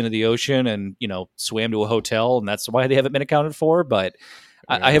dove into the ocean and, swam to a hotel, and that's why they haven't been accounted for. But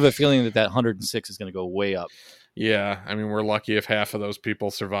I have a feeling that 106 is going to go way up. Yeah, I mean, we're lucky if half of those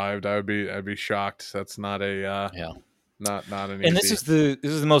people survived. I'd be shocked. That's not a not an. And easy...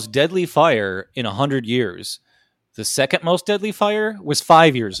 this is the most deadly fire in 100 years. The second most deadly fire was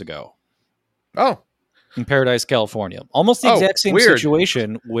 5 years ago. Oh, in Paradise, California, almost the exact same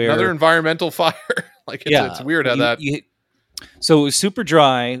situation where another environmental fire. Like it's weird how so it was super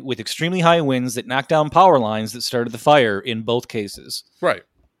dry with extremely high winds that knocked down power lines that started the fire in both cases. Right.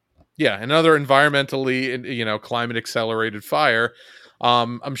 Yeah, another environmentally, climate accelerated fire.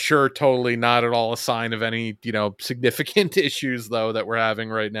 I'm sure totally not at all a sign of any, significant issues though that we're having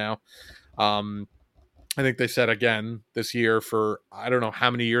right now. I think they said again this year for I don't know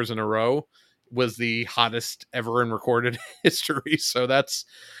how many years in a row was the hottest ever in recorded history. So that's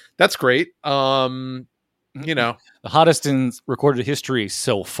great. The hottest in recorded history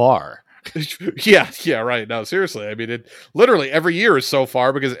so far. Yeah, right. No, seriously. I mean, it literally every year is so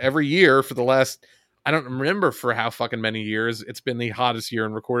far because every year for the last, I don't remember for how fucking many years, it's been the hottest year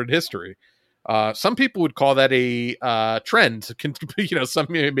in recorded history. Some people would call that a trend. Some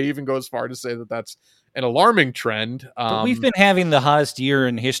may even go as far to say that that's an alarming trend. But we've been having the hottest year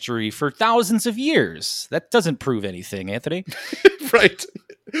in history for thousands of years. That doesn't prove anything, Anthony. Right.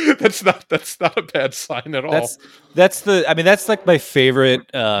 That's not a bad sign at all. That's like my favorite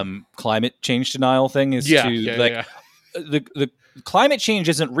climate change denial thing is the climate change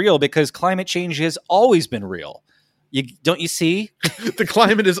isn't real because climate change has always been real. Don't you see? The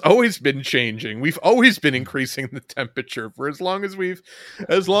climate has always been changing. We've always been increasing the temperature for as long as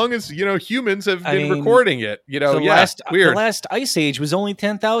humans have been recording it. The last ice age was only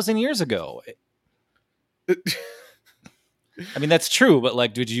 10,000 years ago. I mean, that's true, but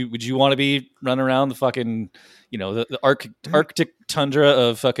like, would you want to be running around the fucking, the Arctic tundra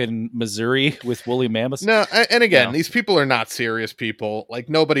of fucking Missouri with woolly mammoths? No, and again, these people are not serious people. Like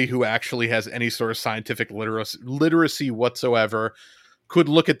nobody who actually has any sort of scientific literacy whatsoever could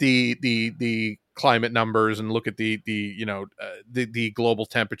look at the climate numbers and look at the global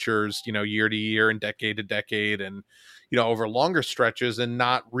temperatures, year to year and decade to decade, and over longer stretches, and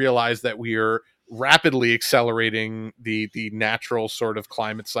not realize that we are rapidly accelerating the natural sort of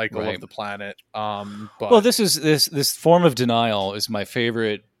climate cycle of the planet. But this form of denial is my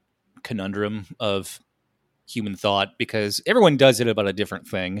favorite conundrum of human thought because everyone does it about a different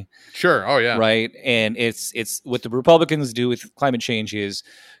thing. Sure. Oh yeah. Right. And it's what the Republicans do with climate change is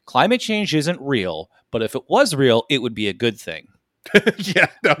climate change isn't real, but if it was real, it would be a good thing. Yeah,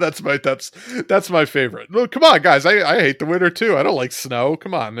 no, that's my favorite. Look, come on, guys. I hate the winter too. I don't like snow.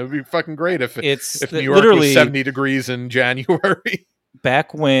 Come on, it would be fucking great if New York was 70 degrees in January.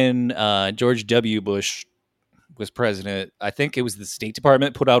 Back when George W. Bush was president, I think it was the State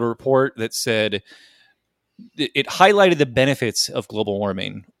Department put out a report that said it highlighted the benefits of global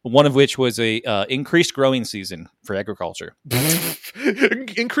warming. One of which was a increased growing season for agriculture.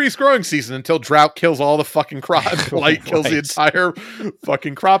 Increased growing season until drought kills all the fucking crop. Light kills the entire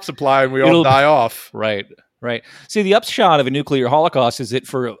fucking crop supply, and It'll die off. Right. See, the upshot of a nuclear holocaust is that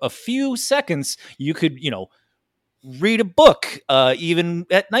for a few seconds you could, read a book, even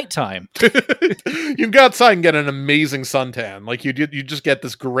at nighttime. You can go outside and get an amazing suntan. Like you just get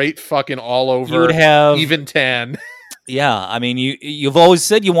this great fucking all over. You would have even tan. Yeah, I mean, you've always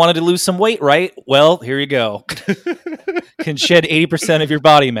said you wanted to lose some weight, right? Well, here you go. Can shed 80% of your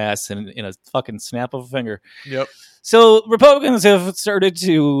body mass in a fucking snap of a finger. Yep. So Republicans have started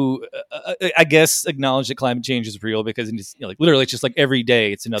to, I guess, acknowledge that climate change is real because it's, literally it's just like every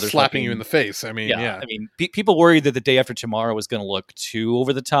day it's another slapping you in the face. I mean, yeah. I mean, people worried that the day after tomorrow was going to look too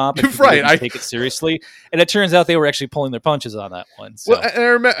over the top. And right. I take it seriously, and it turns out they were actually pulling their punches on that one. So. Well, and I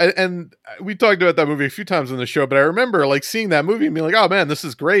remember, and we talked about that movie a few times on the show, but I remember seeing that movie and being like, "Oh man, this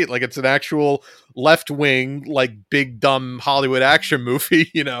is great! Like it's an actual left wing, big dumb Hollywood action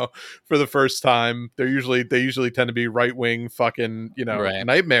movie." For the first time, they usually tend to be right wing fucking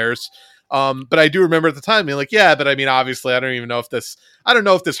nightmares. But I do remember at the time being like, yeah, but I mean, obviously, I don't know if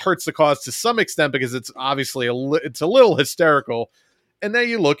this hurts the cause to some extent because it's obviously it's a little hysterical. And then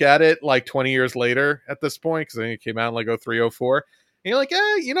you look at it 20 years later at this point, because I think it came out in 03, 04. And you're like,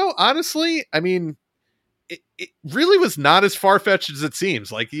 honestly, I mean, it really was not as far-fetched as it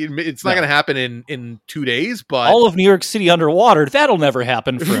seems. Like it's not going to happen in 2 days, but all of New York City underwater, that'll never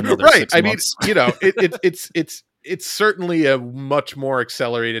happen for another right. 6 months. I mean, it's certainly a much more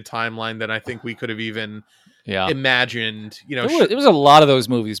accelerated timeline than I think we could have even imagined. There was a lot of those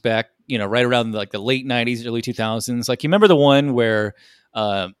movies back, right around like the late 90s, early 2000s. Like, you remember the one where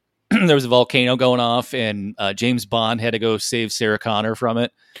there was a volcano going off and James Bond had to go save Sarah Connor from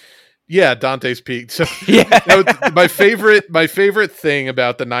it? Yeah, Dante's Peak. So my favorite thing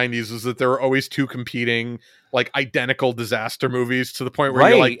about the 90s was that there were always two competing, like, identical disaster movies, to the point where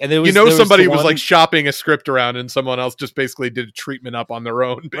you're like, and somebody was like shopping a script around and someone else just basically did a treatment up on their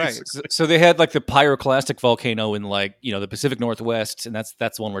own, basically. Right. So they had like the pyroclastic volcano in, like, the Pacific Northwest, and that's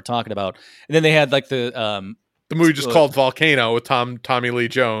the one we're talking about. And then they had like the movie just called Volcano with Tommy Lee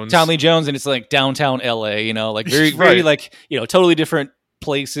Jones. And it's like downtown LA, like very, very like, totally different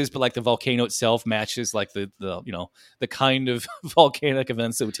places, but like the volcano itself matches like the kind of volcanic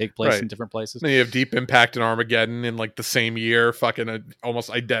events that would take place in different places. Then you have Deep Impact and Armageddon in like the same year, fucking almost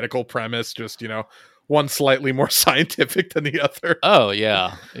identical premise, just one slightly more scientific than the other. Oh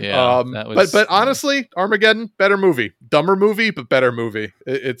yeah. But honestly, Armageddon, better movie, dumber movie, but better movie.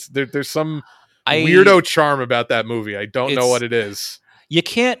 There's some weirdo charm about that movie. I don't know what it is. You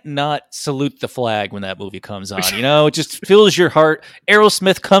can't not salute the flag when that movie comes on. It just fills your heart.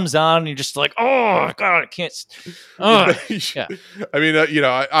 Aerosmith comes on, and you're just like, oh God, I can't. Yeah. I mean,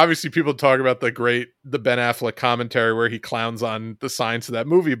 obviously people talk about the Ben Affleck commentary where he clowns on the science of that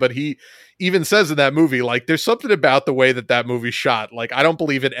movie, but he even says in that movie, like, there's something about the way that movie shot. Like, I don't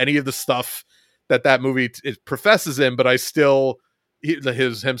believe in any of the stuff that movie professes in, but I still,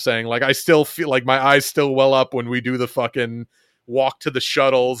 him saying, like, I still feel like my eyes still well up when we do the fucking walk to the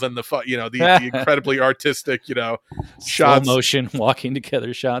shuttles and the incredibly artistic, shots, slow motion walking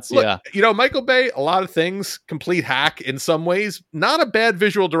together shots. Look, Michael Bay, a lot of things, complete hack in some ways, not a bad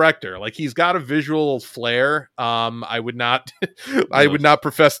visual director. Like, he's got a visual flair. I would not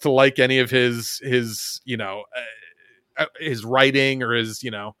profess to like any of his writing or his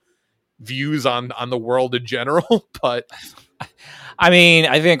views on the world in general, but I mean,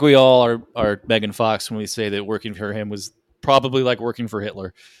 I think we all are Megan Fox when we say that working for him was probably like working for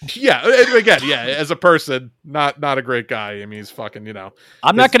Hitler. Yeah, again, as a person, not a great guy. I mean, he's fucking,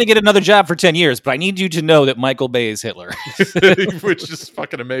 I'm not going to get another job for 10 years, but I need you to know that Michael Bay is Hitler. Which is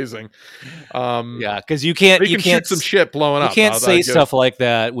fucking amazing. Because you can't shoot some shit blowing up. You can't say stuff like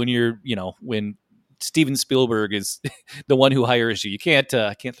that when you're, when Steven Spielberg is the one who hires you. You can't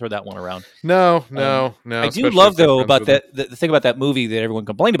throw that one around. No. I do love, though, about that. The thing about that movie that everyone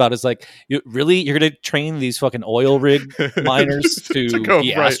complained about is like, you're going to train these fucking oil rig miners to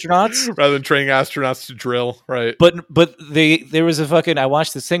be astronauts rather than training astronauts to drill, right? But there was I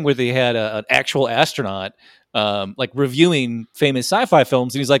watched this thing where they had an actual astronaut like reviewing famous sci-fi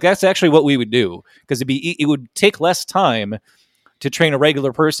films, and he's like, that's actually what we would do, because it would take less time to train a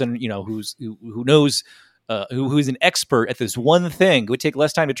regular person, who knows, who's an expert at this one thing. It would take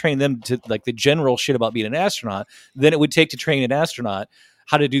less time to train them to like the general shit about being an astronaut than it would take to train an astronaut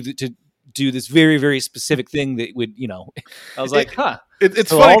how to do this very, very specific thing that would, I was like, It's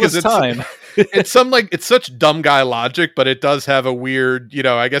funny because it's such dumb guy logic, but it does have a weird,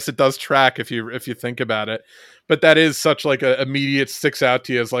 I guess it does track if you think about it. But that is such like a immediate sticks out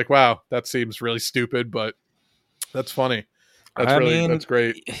to you as like, wow, that seems really stupid, but that's funny. That's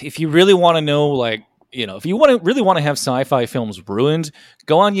great. If you really want to know, like, if you really want to have sci-fi films ruined,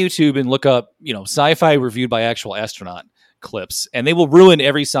 go on YouTube and look up, sci-fi reviewed by actual astronaut clips, and they will ruin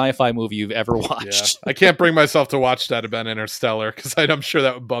every sci-fi movie you've ever watched. I can't bring myself to watch that about Interstellar, because I'm sure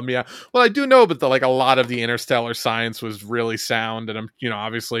that would bum me out. Well, I do know, but a lot of the Interstellar science was really sound, and I'm,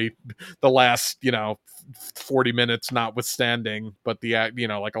 obviously the last, 40 minutes notwithstanding, but the,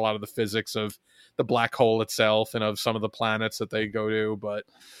 like a lot of the physics of the black hole itself and of some of the planets that they go to, but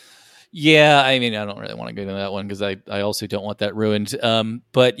yeah, I mean, I don't really want to go into that one because I also don't want that ruined.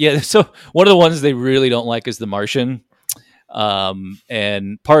 But yeah, so one of the ones they really don't like is The Martian. And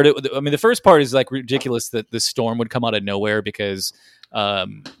the first part is like ridiculous that the storm would come out of nowhere, because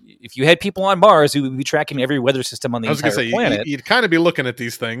if you had people on Mars who would be tracking every weather system on the entire planet, you'd kind of be looking at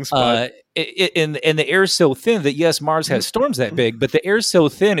these things. But and the air's so thin that yes, Mars has storms that big, but the air's so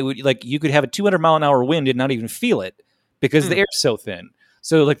thin it would, like, you could have a 200-mile-an-hour wind and not even feel it because the air's so thin.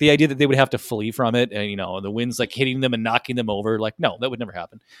 So like the idea that they would have to flee from it, and the wind's like hitting them and knocking them over, like, no, that would never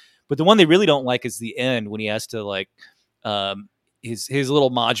happen. But the one they really don't like is the end, when he has to like his little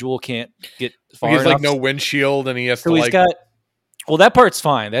module can't get far enough. He's like no windshield, and he has to he's got Well, that part's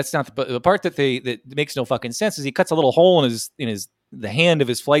fine. That's not the part that makes no fucking sense. Is he cuts a little hole in his the hand of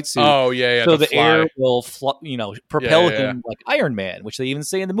his flight suit. Oh yeah, so to the fly. air will propel Yeah. him like Iron Man, which they even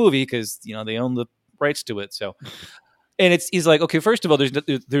say in the movie because they own the rights to it. So, and he's like, okay, first of all,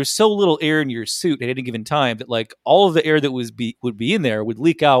 there's so little air in your suit at any given time that like all of the air that would be in there would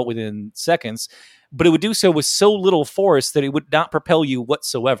leak out within seconds, but it would do so with so little force that it would not propel you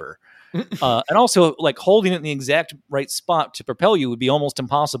whatsoever. And also, like holding it in the exact right spot to propel you would be almost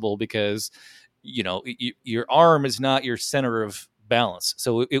impossible because, your arm is not your center of balance.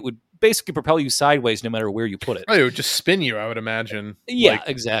 So it would basically propel you sideways no matter where you put it. Oh, it would just spin you, I would imagine. Yeah,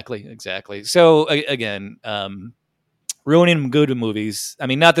 exactly. So again, ruining good movies. I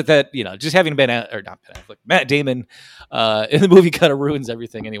mean, not that just having Matt Damon in the movie kind of ruins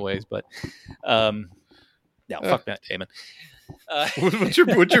everything, anyways. But fuck Matt Damon. What's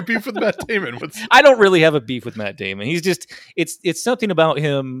your beef with Matt Damon? I don't really have a beef with Matt Damon. He's just it's something about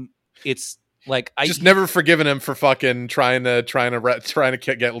him. It's like I just never forgiven him for fucking trying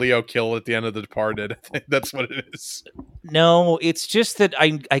to get Leo killed at the end of The Departed. I think that's what it is. No, it's just that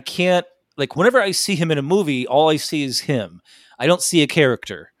I can't, like, whenever I see him in a movie, all I see is him. I don't see a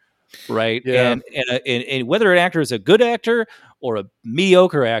character, right? Yeah. And whether an actor is a good actor or a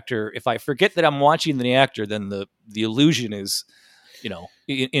mediocre actor, if I forget that I'm watching the actor, then the illusion is,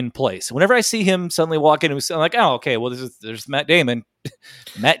 in place. Whenever I see him suddenly walk in, I'm like, oh, okay, well, there's Matt Damon.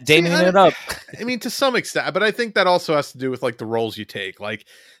 Matt Damon it up. I mean, to some extent, but I think that also has to do with like the roles you take. Like,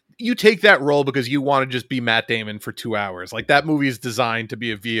 you take that role because you want to just be Matt Damon for 2 hours. Like, that movie is designed to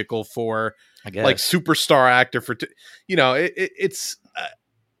be a vehicle for, I guess, like superstar actor for, it's.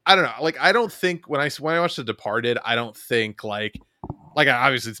 I don't know. Like, I don't think when I watched The Departed, I don't think like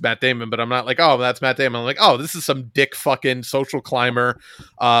obviously it's Matt Damon, but I'm not like, oh, that's Matt Damon. I'm like, oh, this is some dick fucking social climber,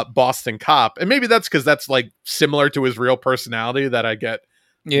 Boston cop. And maybe that's because that's like similar to his real personality that I get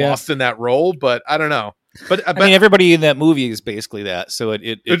lost in that role. But I don't know. But I mean, everybody in that movie is basically that. So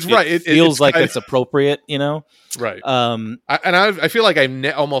it's right. It feels like it's appropriate, Right. I feel like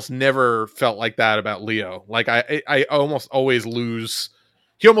I almost never felt like that about Leo. Like I almost always lose.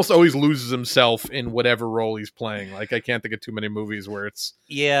 He almost always loses himself in whatever role he's playing. Like, I can't think of too many movies where it's...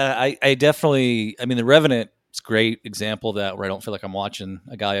 Yeah, I definitely... I mean, The Revenant is a great example of that, where I don't feel like I'm watching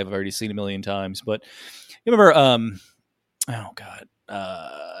a guy I've already seen a million times. But you remember,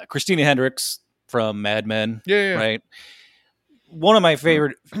 Christina Hendricks from Mad Men? Yeah. Right? One of my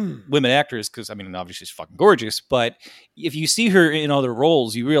favorite women actors, because, I mean, obviously she's fucking gorgeous, but if you see her in other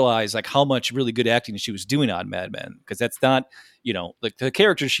roles, you realize, like, how much really good acting she was doing on Mad Men. Because that's not... like the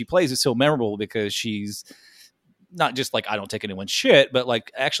character she plays is so memorable because she's not just like, I don't take anyone's shit, but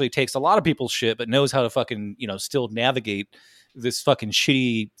like actually takes a lot of people's shit, but knows how to fucking, still navigate this fucking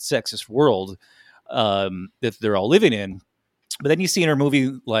shitty sexist world that they're all living in. But then you see in her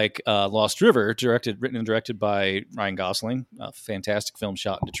movie like Lost River, written and directed by Ryan Gosling, a fantastic film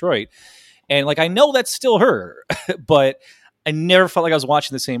shot in Detroit. And like, I know that's still her, but I never felt like I was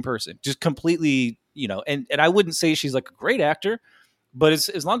watching the same person. Just completely, and I wouldn't say she's like a great actor, but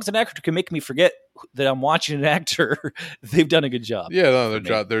as long as an actor can make me forget that I'm watching an actor, they've done a good job. Yeah, no,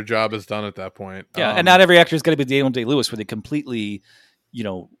 their job is done at that point. Yeah, and not every actor is going to be Daniel Day-Lewis, where they completely,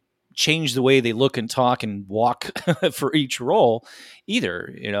 change the way they look and talk and walk for each role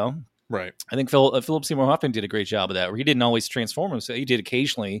either, Right. I think Philip Seymour Hoffman did a great job of that, where he didn't always transform himself. He did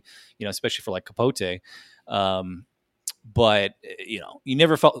occasionally, especially for like Capote. But you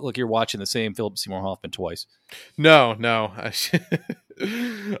never felt like you're watching the same Philip Seymour Hoffman twice. No.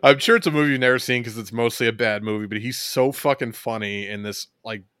 I'm sure it's a movie you've never seen because it's mostly a bad movie, but he's so fucking funny in this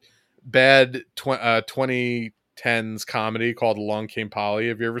like bad 2010s comedy called Along Came Polly.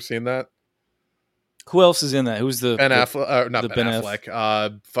 Have you ever seen that? Who else is in that? Who's the Ben Affleck? Not Ben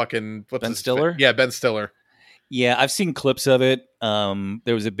Affleck. What's Ben Stiller? Yeah, Ben Stiller. Yeah, I've seen clips of it.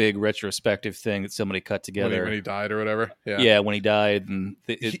 There was a big retrospective thing that somebody cut together when he died or whatever. Yeah, when he died, and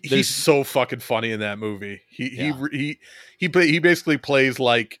he's so fucking funny in that movie. He basically plays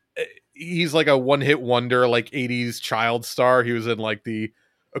like he's like a one-hit wonder, like 80s child star. He was in like the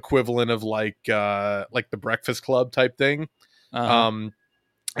equivalent of like the Breakfast Club type thing. Uh-huh.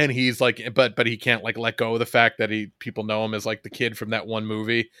 And he's like, but he can't like let go of the fact that people know him as like the kid from that one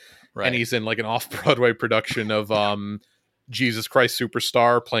movie. Right. And he's in like an off-Broadway production of Jesus Christ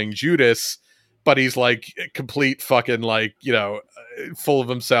Superstar playing Judas, but he's like complete fucking like, full of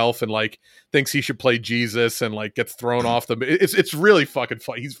himself and like thinks he should play Jesus and like gets thrown off the... It's really fucking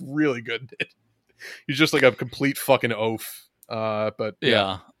funny. He's really good at it. He's just like a complete fucking oaf. But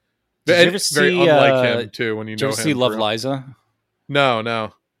yeah. Did you ever see, very unlike him too when you know him. Did you ever see Love Liza?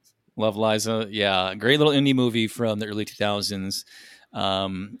 No. Love Liza. Yeah, great little indie movie from the early 2000s,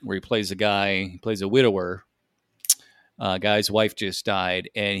 where he plays a guy, he plays a widower. Guy's wife just died,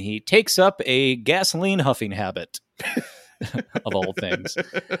 and he takes up a gasoline huffing habit, of all things.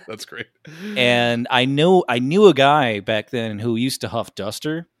 That's great. And I knew a guy back then who used to huff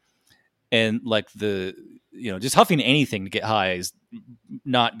duster, and like just huffing anything to get high is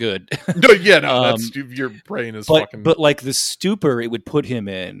not good. No, yeah, no, that's your brain is fucking. But like the stupor it would put him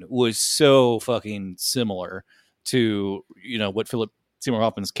in was so fucking similar to what Philip Seymour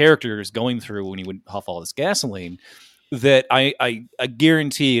Hoffman's character is going through when he would huff all this gasoline. That I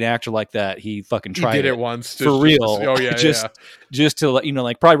guarantee an actor like that he fucking tried he did it once for real. Oh yeah, just to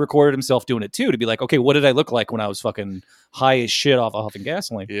like probably recorded himself doing it too, to be like, okay, what did I look like when I was fucking high as shit off of huffing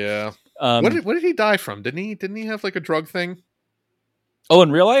gasoline? Yeah. What did he die from? Didn't he have like a drug thing? Oh,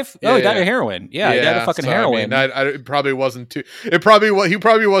 in real life? Yeah, he died of heroin. Yeah, he died of fucking heroin. I mean, it probably wasn't too. He probably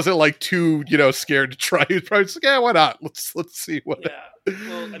wasn't like too scared to try. He was probably just like, yeah, why not? Let's see what. Yeah.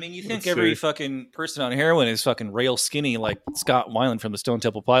 Well, I mean, you think every fucking person on heroin is fucking rail skinny like Scott Weiland from the Stone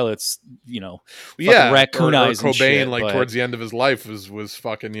Temple Pilots, raccoon eyes or Cobain, and shit, like but towards the end of his life was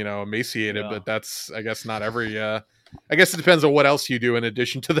fucking emaciated. Yeah. But that's, I guess, not every. I guess it depends on what else you do in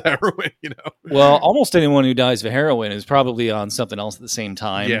addition to the heroin. Well, almost anyone who dies of heroin is probably on something else at the same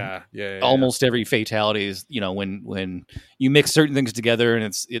time. Yeah. Almost every fatality is when you mix certain things together and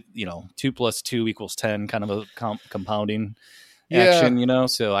it's 2 + 2 = 10 kind of a compounding action.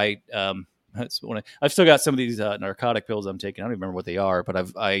 So that's one. I've still got some of these narcotic pills I'm taking. I don't even remember what they are, but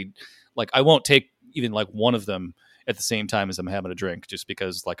I won't take even like one of them at the same time as I'm having a drink, just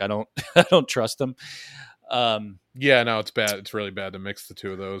because like I don't I don't trust them. No, it's bad. It's really bad to mix the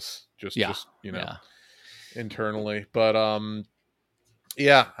two of those. Just internally. But I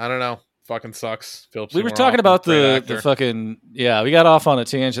don't know. Fucking sucks. We were talking about the fucking we got off on a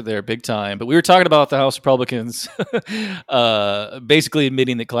tangent there big time, but we were talking about the House Republicans basically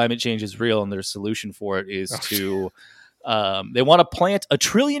admitting that climate change is real and their solution for it is to they want to plant 1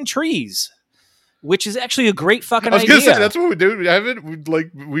 trillion trees, which is actually a great fucking idea. I was going to say, that's what we do.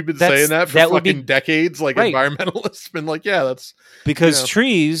 We've been saying that for fucking decades. Like, right. Environmentalists been like, yeah, that's... Because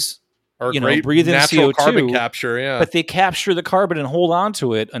trees, breathe in CO2. Carbon capture, yeah. But they capture the carbon and hold on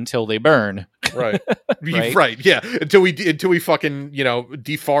to it until they burn. Right. Right, yeah. Until we fucking,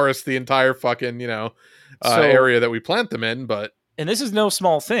 deforest the entire fucking, area that we plant them in, but... And this is no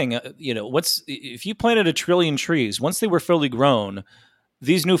small thing. If you planted 1 trillion trees, once they were fully grown...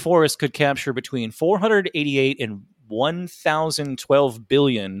 These new forests could capture between 488 and 1,012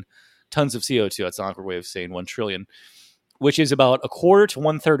 billion tons of CO2. That's an awkward way of saying 1 trillion, which is about 1/4 to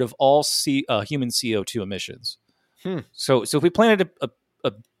 1/3 of all human CO2 emissions. So if we planted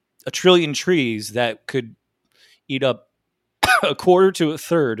a trillion trees, that could eat up 1/4 to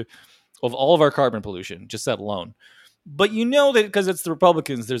 1/3 of all of our carbon pollution, just that alone. But that because it's the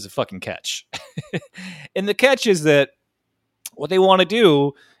Republicans, there's a fucking catch. And the catch is that what they want to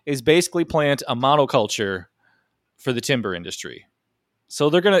do is basically plant a monoculture for the timber industry. So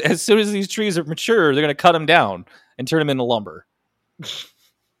they're going to, as soon as these trees are mature, they're going to cut them down and turn them into lumber.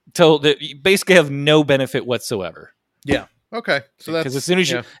 So they basically have no benefit whatsoever. Yeah. Okay. So that's... Because as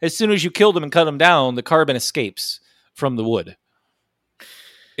soon as you kill them and cut them down, the carbon escapes from the wood.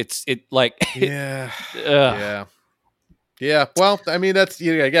 Yeah. Yeah, well, I mean, that's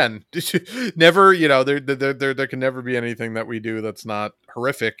again, never. There can never be anything that we do that's not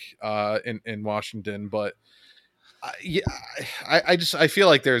horrific in Washington. But I feel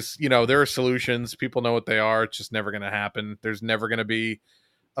like there's there are solutions. People know what they are. It's just never going to happen. There's never going to be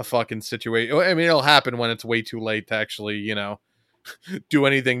a fucking situation. I mean, it'll happen when it's way too late to actually do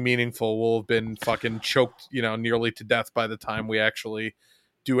anything meaningful. We'll have been fucking choked nearly to death by the time we actually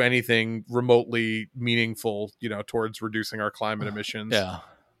do anything remotely meaningful, towards reducing our climate emissions. Yeah.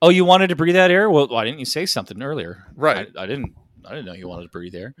 Oh, you wanted to breathe that air? Well, why didn't you say something earlier? Right. I didn't know you wanted to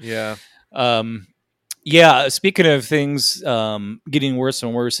breathe air. Yeah. Speaking of things getting worse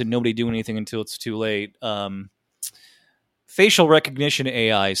and worse and nobody doing anything until it's too late. Facial recognition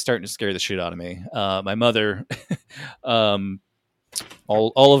AI is starting to scare the shit out of me. My mother, all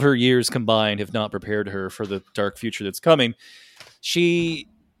of her years combined have not prepared her for the dark future that's coming. She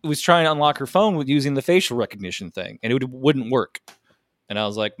was trying to unlock her phone with using the facial recognition thing, and it wouldn't work. And I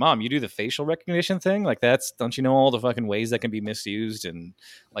was like, Mom, you do the facial recognition thing? Like, don't you know all the fucking ways that can be misused? And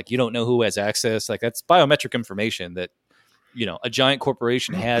like, you don't know who has access. Like, that's biometric information that, a giant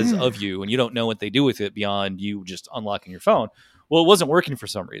corporation has of you, and you don't know what they do with it beyond you just unlocking your phone. Well, it wasn't working for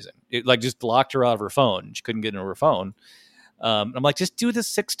some reason. It just locked her out of her phone. She couldn't get into her phone. I'm like, just do the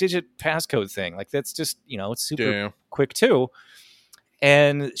 6-digit passcode thing. Like, that's just, it's super quick too.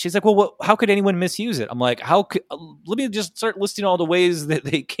 And she's like, well, how could anyone misuse it? I'm like, let me just start listing all the ways that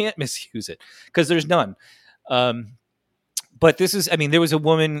they can't misuse it, because there's none. But this is, I mean, there was a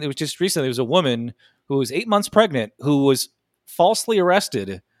woman, it was just recently, there was a woman who was 8 months pregnant who was falsely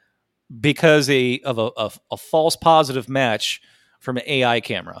arrested because of a false positive match from an AI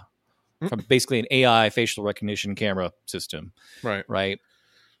camera, from basically an AI facial recognition camera system. Right.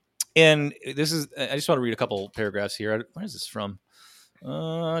 And this is, I just want to read a couple paragraphs here. Where is this from?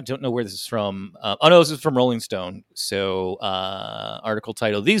 I don't know where this is from. This is from Rolling Stone. So, article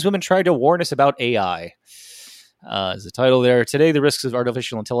title: "These women tried to warn us about AI." Is the title there. "Today, the risks of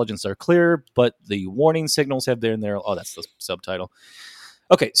artificial intelligence are clear, but the warning signals have been there." Oh, that's the subtitle.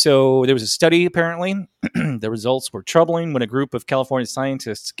 Okay, so there was a study, apparently. The results were troubling when a group of California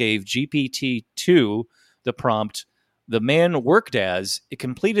scientists gave GPT-2 the prompt, "The man worked as," it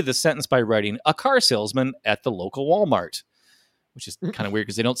completed the sentence by writing, "a car salesman at the local Walmart," which is kind of weird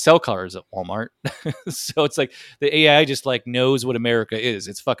because they don't sell cars at Walmart. So it's like the AI just like knows what America is.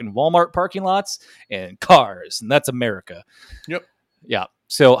 It's fucking Walmart parking lots and cars, and that's America. Yep. Yeah.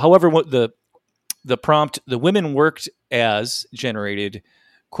 So, however, what the prompt, "the women worked as," generated,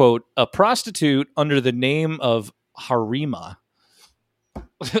 quote, "a prostitute under the name of Harima."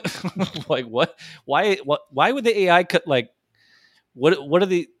 Like, what? Why would the AI cut, like, what are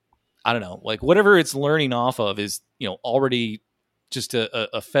the, I don't know, like, whatever it's learning off of is, already just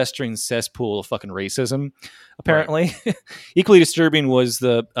a festering cesspool of fucking racism, apparently. Right. Equally disturbing was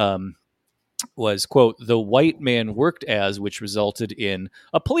quote, "the white man worked as," which resulted in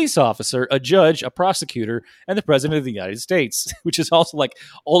a police officer, a judge, a prosecutor, and the president of the United States, which is also like,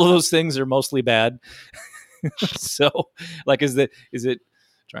 all of those things are mostly bad. So, like, is it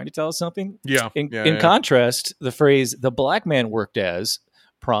trying to tell us something? Yeah. In contrast, the phrase "the black man worked as"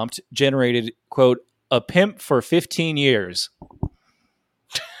 prompt generated, quote, "a pimp for 15 years."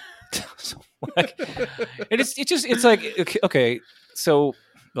 Like, and it's like, okay, so,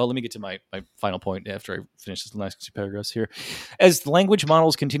 well, let me get to my final point after I finish this last two paragraphs here. "As language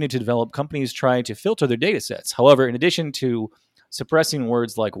models continue to develop, companies try to filter their data sets. However, in addition to suppressing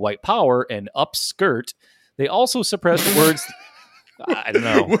words like white power and upskirt, they also suppress words." I don't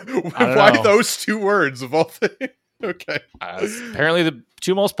know. Why those two words of all things? Okay. Apparently the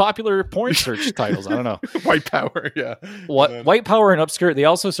two most popular porn search titles. I don't know. White power, yeah. White power and upskirt. They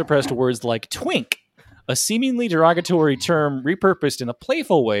also suppressed words like twink, a seemingly derogatory term repurposed in a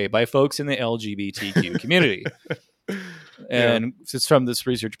playful way by folks in the LGBTQ community. And it's from this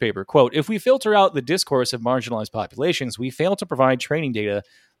research paper. Quote, "If we filter out the discourse of marginalized populations, we fail to provide training data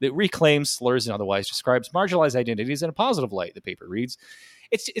that reclaims, slurs, and otherwise describes marginalized identities in a positive light," the paper reads.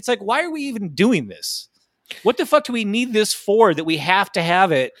 It's like, why are we even doing this? What the fuck do we need this for, that we have to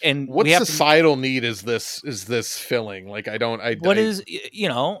have it? And what societal need is this filling? Like, like,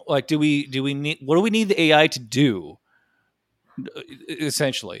 do we need, what do we need the AI to do?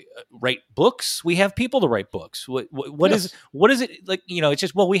 Essentially, write books. We have people to write books. What is it like? It's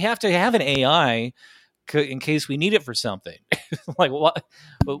just, well, we have to have an AI in case we need it for something. Like, what?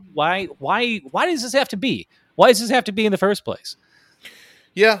 Why does this have to be? Why does this have to be in the first place?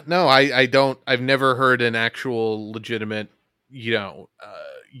 Yeah, no, I don't. I've never heard an actual legitimate,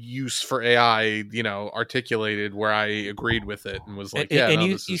 use for AI, articulated where I agreed with it and was like,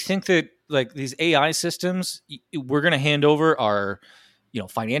 you think that, like, these AI systems, we're going to hand over our,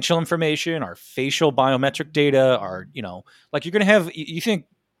 financial information, our facial biometric data, our, like, you're going to have, you think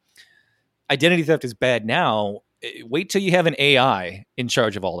identity theft is bad now? Wait till you have an AI in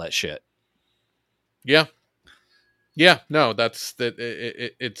charge of all that shit. Yeah. Yeah, no, it's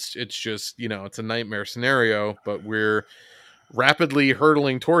just, it's a nightmare scenario, but we're rapidly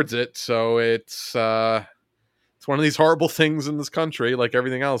hurtling towards it. So it's one of these horrible things in this country, like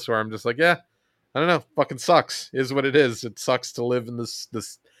everything else, where I'm just like, yeah, I don't know, fucking sucks is what it is. It sucks to live in this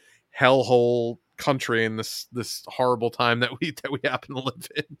hellhole country in this horrible time that we happen to live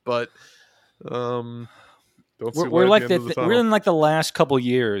in. But we're in like the last couple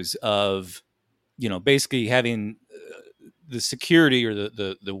years of, basically having the security or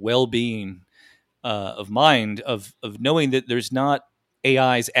the well-being of mind of knowing that there's not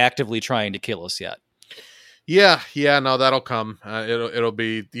AIs actively trying to kill us yet. Yeah, no, that'll come. It'll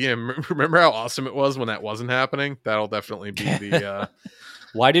be. Remember how awesome it was when that wasn't happening? That'll definitely be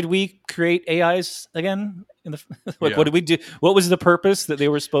why did we create AIs again? Yeah. What did we do? What was the purpose that they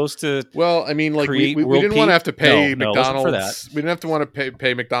were supposed to? Well, I mean, like create we world didn't want to peace? have to pay No, it wasn't for that. McDonald's. We didn't have to want to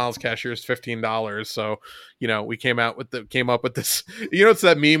pay McDonald's cashiers $15. So, we came up with this. It's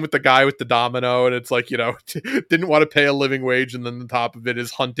that meme with the guy with the domino, and it's like, didn't want to pay a living wage, and then the top of it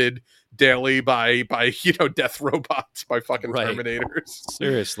is hunted daily by death robots, by fucking Right. Terminators.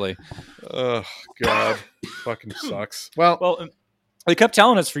 Seriously. Oh God, fucking sucks. Well, they kept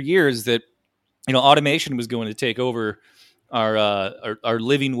telling us for years that automation was going to take over our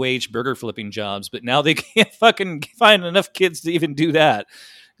living wage burger flipping jobs, but now they can't fucking find enough kids to even do that.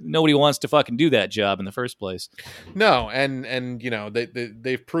 Nobody wants to fucking do that job in the first place. No, and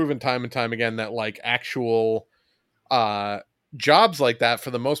they've proven time and time again that like actual jobs like that, for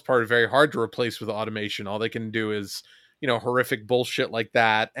the most part, are very hard to replace with automation. All they can do is horrific bullshit like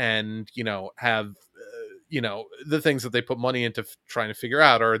that, and have the things that they put money into trying to figure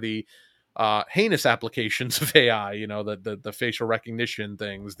out are the heinous applications of AI, the facial recognition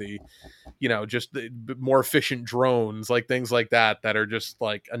things, the just the more efficient drones, like things like that are just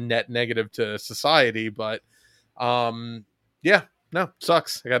like a net negative to society. But yeah, no,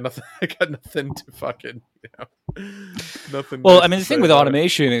 sucks. I got nothing to fucking nothing. Well, nice I mean, to the thing say with about it.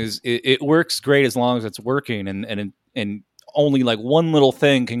 automation is it works great as long as it's working, and only like one little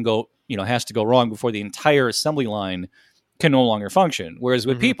thing can go, has to go wrong before the entire assembly line can no longer function. Whereas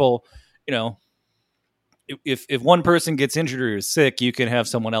with people, if one person gets injured or is sick, you can have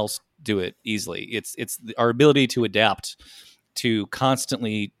someone else do it easily. It's our ability to adapt to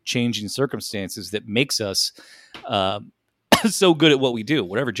constantly changing circumstances that makes us so good at what we do,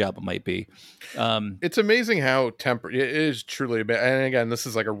 whatever job it might be. It's amazing how it is truly. And again, this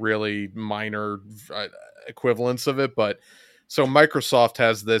is like a really minor equivalence of it, but so Microsoft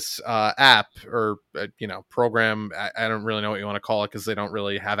has this app or program. I don't really know what you want to call it because they don't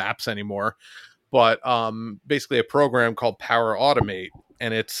really have apps anymore. But basically a program called Power Automate,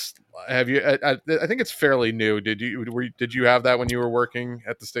 and it's I think it's fairly new. Did you have that when you were working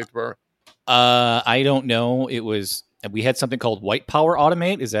at the State Department? I don't know. We had something called White Power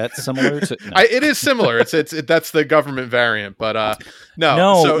Automate. Is that similar to? No. It is similar. That's the government variant, but no.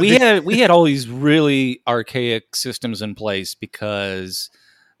 No, So we had all these really archaic systems in place because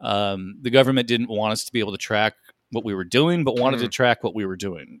the government didn't want us to be able to track what we were doing, but wanted to track what we were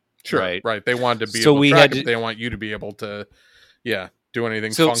doing. Sure, right. They wanted to be So able we to track had it. to- They want you to be able to, do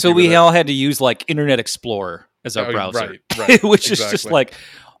anything. So funky we with it. all had to use like Internet Explorer as our Oh, browser, right, which is just exactly. like,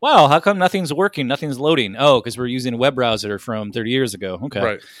 wow, how come nothing's working? Nothing's loading. Oh, because we're using a web browser from 30 years ago. Okay.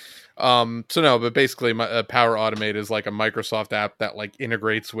 Right. So no, but basically Power Automate is like a Microsoft app that like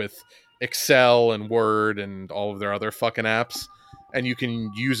integrates with Excel and Word and all of their other fucking apps. And you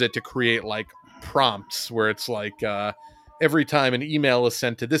can use it to create like prompts where it's like, every time an email is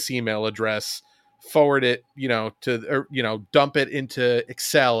sent to this email address, forward it, dump it into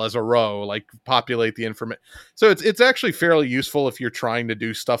Excel as a row, like populate the information. So it's actually fairly useful if you're trying to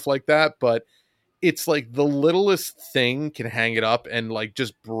do stuff like that, but it's like the littlest thing can hang it up and like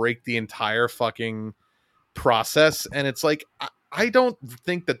just break the entire fucking process. And it's like, I don't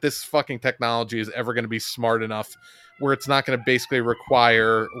think that this fucking technology is ever going to be smart enough where it's not going to basically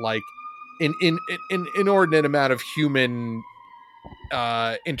require like an inordinate amount of human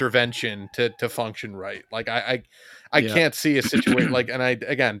intervention to function right. Like I can't see a situation like, and I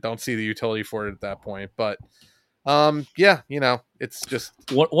again don't see the utility for it at that point. But it's just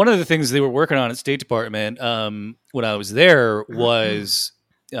One of the things they were working on at State Department when I was there was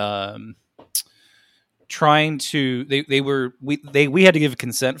trying to we had to give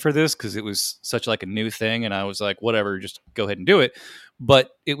consent for this because it was such like a new thing, and I was like, whatever, just go ahead and do it.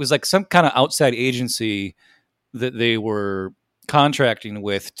 But it was like some kind of outside agency that they were contracting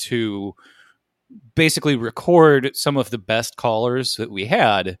with to basically record some of the best callers that we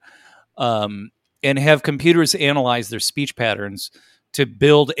had, and have computers analyze their speech patterns to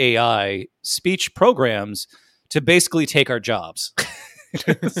build AI speech programs to basically take our jobs.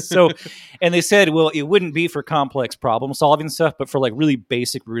 So, and they said, well, it wouldn't be for complex problem solving stuff, but for like really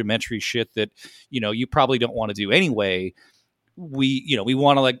basic rudimentary shit that, you probably don't want to do anyway. We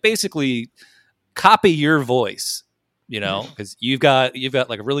want to like basically copy your voice, because you've got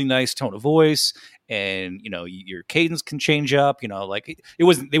like a really nice tone of voice, and your cadence can change up. Like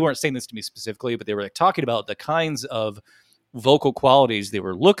they weren't saying this to me specifically, but they were like talking about the kinds of vocal qualities they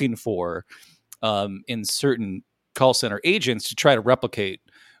were looking for in certain call center agents to try to replicate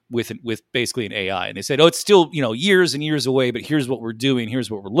with basically an AI. And they said, oh, it's still, years and years away, but here's what we're doing. Here's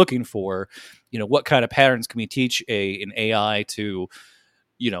what we're looking for. What kind of patterns can we teach an AI to,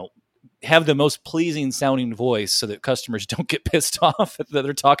 have the most pleasing sounding voice so that customers don't get pissed off that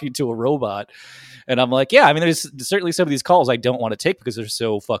they're talking to a robot. And I'm like, yeah, I mean, there's certainly some of these calls I don't want to take because they're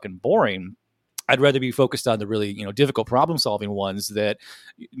so fucking boring. I'd rather be focused on the really, difficult problem solving ones that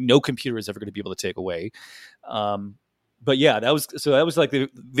no computer is ever going to be able to take away. But yeah, that was like the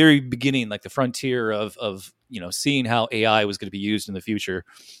very beginning, like the frontier of seeing how AI was going to be used in the future.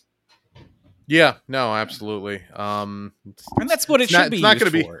 Yeah, no, absolutely. And that's what it should be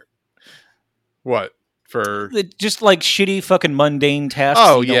used for. What? For just like shitty fucking mundane tasks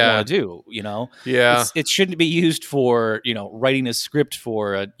you don't want to do, Yeah. It shouldn't be used for, writing a script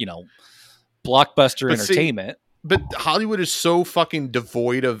for a, blockbuster entertainment. But Hollywood is so fucking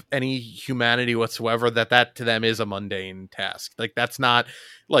devoid of any humanity whatsoever that to them is a mundane task. Like that's not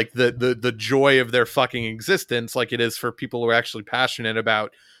like the joy of their fucking existence like it is for people who are actually passionate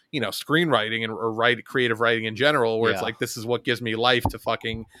about, screenwriting or creative writing in general, where it's like, this is what gives me life to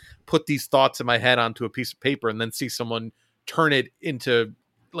fucking put these thoughts in my head onto a piece of paper and then see someone turn it into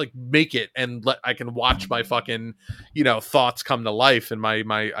like make it and I can watch my fucking, thoughts come to life and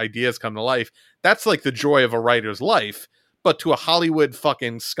my ideas come to life. That's like the joy of a writer's life. But to a Hollywood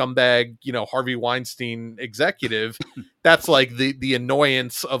fucking scumbag, Harvey Weinstein executive, that's like the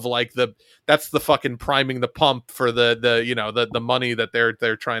annoyance of like that's the fucking priming the pump for the money that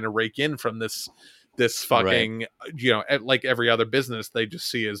they're trying to rake in from this fucking, right. Like every other business, they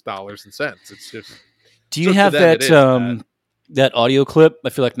just see as dollars and cents. It's just. Do you have that audio clip? I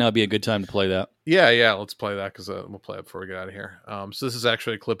feel like now would be a good time to play that. Yeah, let's play that because we'll play it before we get out of here. So this is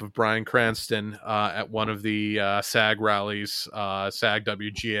actually a clip of Bryan Cranston at one of the SAG rallies, SAG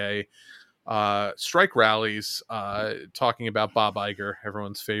WGA strike rallies, talking about Bob Iger,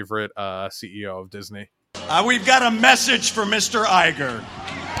 everyone's favorite CEO of Disney. We've got a message for Mr. Iger.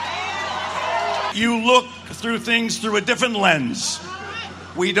 You look through things through a different lens.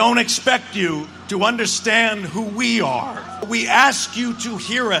 We don't expect you to understand who we are. We ask you to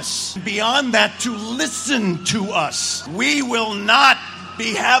hear us. Beyond that, to listen to us. We will not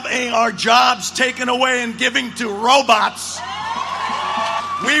be having our jobs taken away and giving to robots.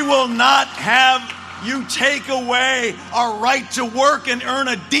 We will not have you take away our right to work and earn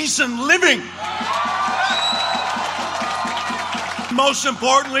a decent living. Most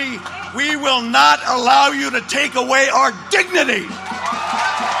importantly, we will not allow you to take away our dignity.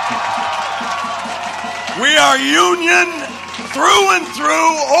 We are union through and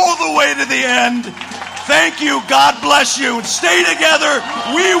through, all the way to the end. Thank you. God bless you. Stay together.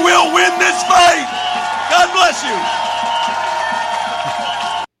 We will win this fight. God bless you.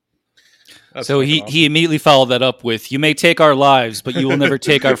 That's so he immediately followed that up with, "You may take our lives, but you will never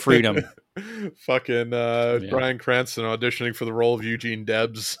take our freedom." Fucking Bryan Cranston auditioning for the role of Eugene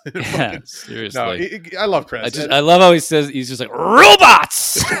Debs. Yeah, seriously. No, I love Cranston. I love how he says, he's just like,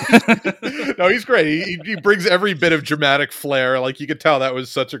 robots! No, he's great. He brings every bit of dramatic flair. Like, you could tell that was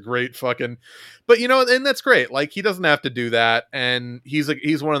such a great fucking... But, and that's great. Like, he doesn't have to do that. And he's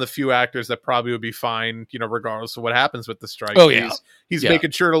one of the few actors that probably would be fine, regardless of what happens with the strike. Oh, yeah. He's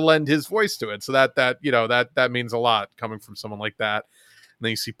making sure to lend his voice to it. So that means a lot coming from someone like that. And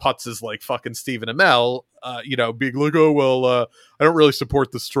then you see Putz is like fucking Stephen Amell, being like, "Oh well, I don't really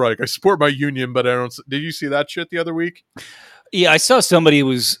support the strike. I support my union, but I don't." Did you see that shit the other week? Yeah, I saw somebody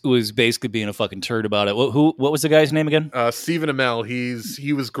was basically being a fucking turd about it. What was the guy's name again? Stephen Amell.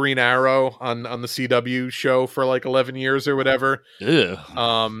 He was Green Arrow on the CW show for like 11 years or whatever.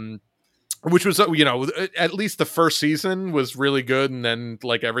 Ugh. Which was, at least the first season was really good, and then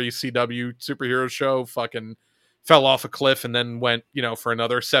like every CW superhero show fucking fell off a cliff and then went, for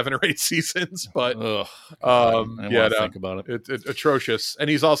another 7 or 8 seasons. But think about it. It's atrocious. And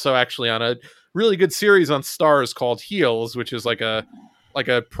he's also actually on a really good series on Starz called Heels, which is like a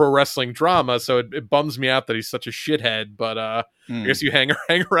pro wrestling drama. So it bums me out that he's such a shithead. But I guess you hang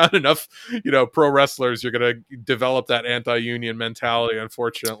around enough, pro wrestlers, you're gonna develop that anti-union mentality.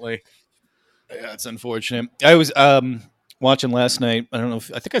 Unfortunately, yeah, it's unfortunate. I was watching last night. I don't know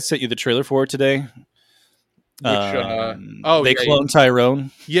I think I sent you the trailer for it today. They cloned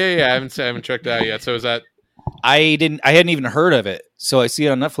Tyrone. Yeah. I haven't checked that out yet. So is that? I hadn't even heard of it. So I see it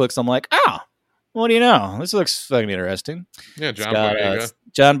on Netflix. I'm like, what do you know? This looks fucking interesting. Yeah, Boyega.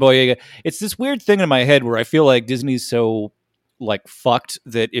 John Boyega. It's this weird thing in my head where I feel like Disney's so like fucked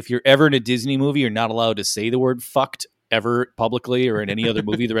that if you're ever in a Disney movie, you're not allowed to say the word fucked ever publicly or in any other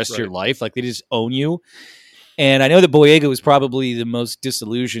movie the rest of your life. Like they just own you. And I know that Boyega was probably the most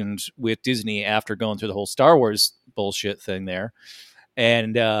disillusioned with Disney after going through the whole Star Wars bullshit thing there.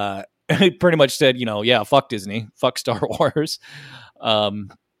 And he pretty much said, fuck Disney, fuck Star Wars.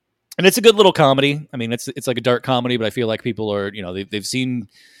 And it's a good little comedy. I mean, it's like a dark comedy, but I feel like people are, they've seen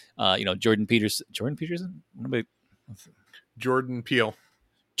Jordan Peterson, Jordan Peele.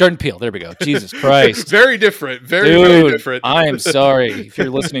 Jordan Peele. There we go. Jesus Christ. Very different. Very, Dude, very different. I am sorry if you're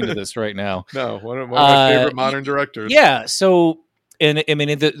listening to this right now. No, one of my favorite modern directors. Yeah. So, and I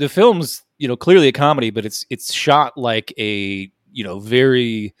mean, the film's, clearly a comedy, but it's shot like a,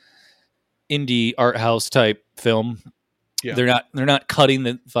 very indie art house type film. Yeah. They're not cutting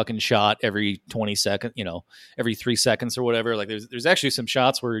the fucking shot every 20 seconds, every 3 seconds or whatever. Like there's actually some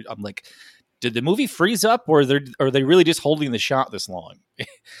shots where I'm like, did the movie freeze up, or are they really just holding the shot this long?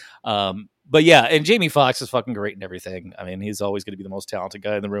 But yeah, and Jamie Foxx is fucking great and everything. I mean, he's always going to be the most talented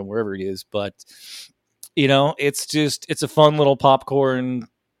guy in the room wherever he is. But it's a fun little popcorn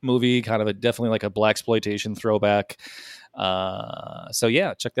movie, kind of definitely like a blaxploitation throwback. So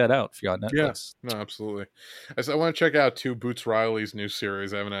yeah, check that out if you're on Netflix. Yeah, no, absolutely. I want to check out too Boots Riley's new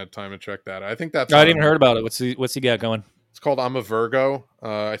series. I haven't had time to check that. I think that's. I didn't even heard about it. What's he got going? It's called I'm a Virgo.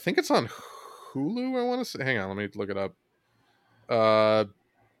 I think it's on Hulu. I want to say. Hang on, let me look it up.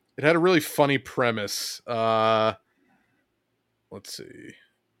 It had a really funny premise. Let's see.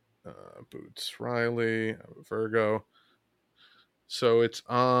 Boots Riley, I'm a Virgo. So it's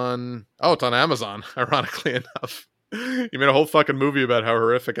on. Oh, it's on Amazon. Ironically enough. You made a whole fucking movie about how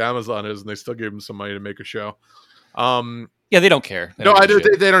horrific Amazon is, and they still gave them some money to make a show. Yeah, they don't care. They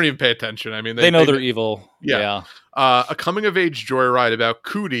don't even pay attention. I mean, they know they're evil. Yeah. A coming-of-age joyride about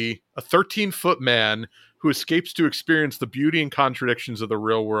Cootie, a 13-foot man who escapes to experience the beauty and contradictions of the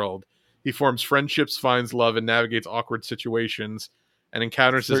real world. He forms friendships, finds love, and navigates awkward situations, and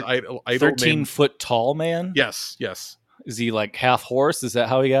encounters his idol 13-foot tall man? Yes. Is he like half horse? Is that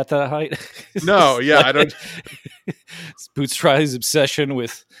how he got that height? No, yeah, I don't. Boots Riley's obsession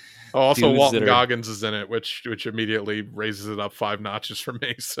with. Oh, also Walton Goggins is in it, which immediately raises it up 5 notches for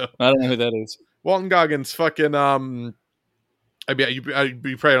me. So I don't know who that is. Walton Goggins, fucking I mean, you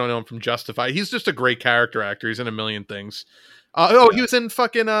probably don't know him from Justified. He's just a great character actor. He's in a million things. He was in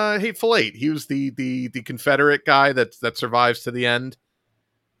fucking Hateful Eight. He was the Confederate guy that survives to the end.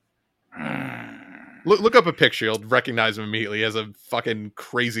 Look up a picture. You'll recognize him immediately. He has a fucking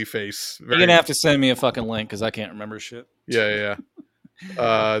crazy face. You're going to have to send me a fucking link because I can't remember shit. Yeah.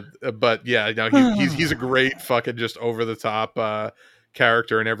 But yeah, no, he's a great fucking just over the top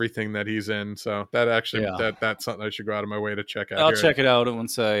character and everything that he's in. So that actually that's something I should go out of my way to check out. I'll check it out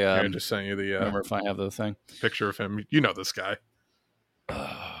once I just sent you the remember if I have the thing picture of him. You know this guy. Oh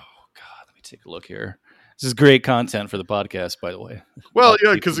God, let me take a look here. This is great content for the podcast, by the way. Well,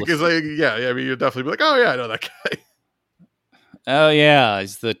 because I mean, you'll definitely be like, oh yeah, I know that guy. Oh yeah,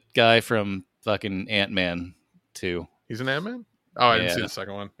 he's the guy from fucking Ant-Man 2. He's an Ant-Man? Oh, I didn't see the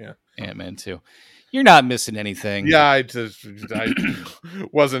second one. Yeah, Ant-Man 2. You're not missing anything. Yeah, I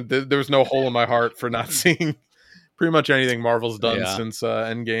wasn't. There was no hole in my heart for not seeing pretty much anything Marvel's done since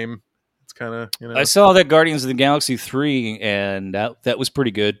Endgame. It's kind of I saw that Guardians of the Galaxy 3, and that was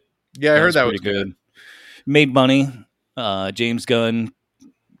pretty good. Yeah, I heard that was good. Made money. James Gunn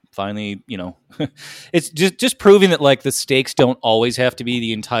finally, it's just proving that like the stakes don't always have to be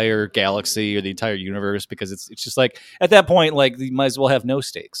the entire galaxy or the entire universe, because it's just like at that point, like you might as well have no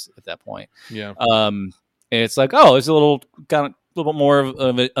stakes at that point. Yeah. And it's like, oh, there's a little bit more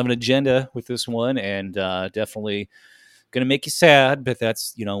of an agenda with this one, and definitely going to make you sad, but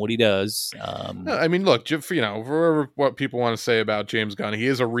that's what he does. I mean, look, for what people want to say about James Gunn, he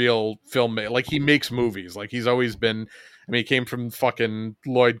is a real filmmaker. Like, he makes movies. Like, he's always been. I mean, he came from fucking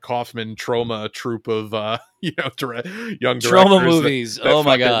Lloyd Kaufman Trauma troupe of young directors. Trauma movies. Oh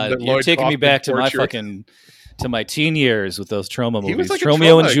my God, you're taking me back to my teen years with those Trauma movies. Like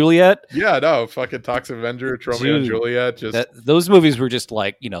Romeo and Juliet. Yeah, no, fucking Toxic Avenger, Romeo and Juliet. Those movies were just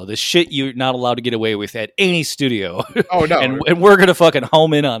like, the shit you're not allowed to get away with at any studio. Oh no, and we're gonna fucking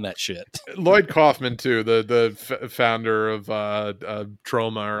home in on that shit. Lloyd Kaufman too, the founder of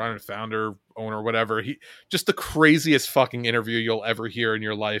Trauma, or I don't know, founder, owner, whatever. He just the craziest fucking interview you'll ever hear in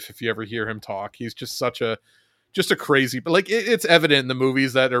your life if you ever hear him talk. He's just such a crazy, but like it's evident in the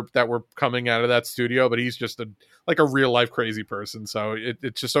movies that were coming out of that studio, but he's just a real life crazy person. So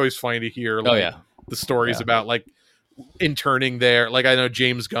it's just always funny to hear the stories about like interning there. Like I know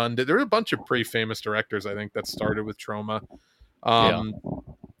James Gunn there were a bunch of pretty famous directors, I think, that started with Trauma.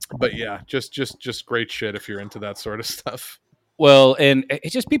 But yeah, just great shit if you're into that sort of stuff. Well, and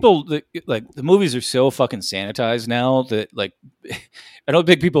it's just people like the movies are so fucking sanitized now that like I don't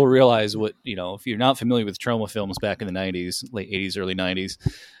think people realize what if you're not familiar with Trauma films back in the 90s, late 80s, early 90s,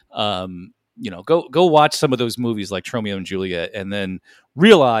 go watch some of those movies like Romeo and Juliet, and then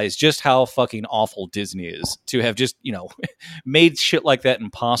realize just how fucking awful Disney is to have just made shit like that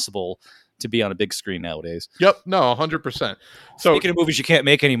impossible to be on a big screen nowadays. Yep. No, 100%. So Speaking of movies you can't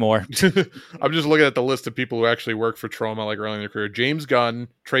make anymore. I'm just looking at the list of people who actually work for Troma like early in their career. James Gunn,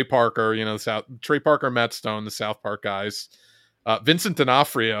 Trey Parker, Trey Parker, Matt Stone, the South Park guys. Vincent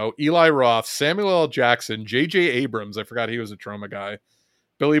D'Onofrio, Eli Roth, Samuel L. Jackson, J.J. Abrams. I forgot he was a Troma guy.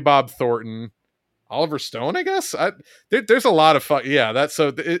 Billy Bob Thornton, Oliver Stone, I guess. There's a lot of fun. Yeah,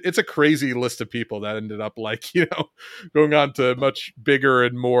 it's a crazy list of people that ended up going on to much bigger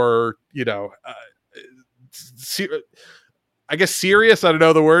and more, I guess serious. I don't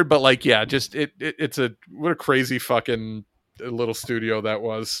know the word, but it's what a crazy fucking little studio that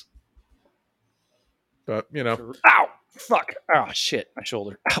was. But Ow! Fuck! Oh shit! My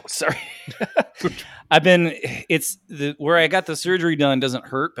shoulder. Oh, sorry. Where I got the surgery done doesn't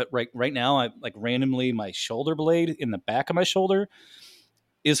hurt, but right now I randomly my shoulder blade in the back of my shoulder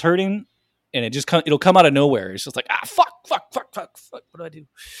is hurting, and it'll come out of nowhere. It's just like fuck! What do I do?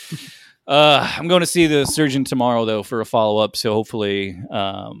 I'm going to see the surgeon tomorrow though for a follow up, so hopefully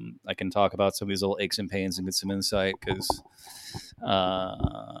I can talk about some of these little aches and pains and get some insight because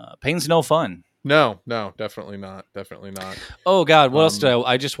pain's no fun. No, definitely not. Oh God, what else did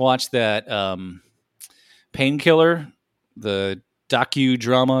I just watched that Painkiller, the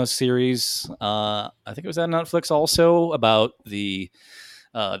docudrama series. I think it was on Netflix also about the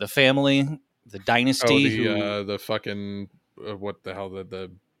family, the dynasty. The fucking what the hell the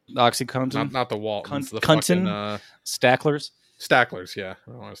OxyContin, not the Waltons, the fucking Stacklers. Yeah,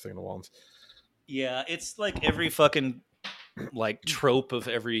 I was thinking the Waltons. Yeah, it's like every fucking trope of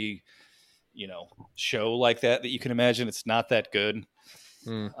every show like that you can imagine. It's not that good.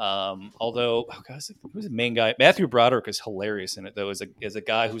 Although who's the main guy? Matthew Broderick is hilarious in it though, as a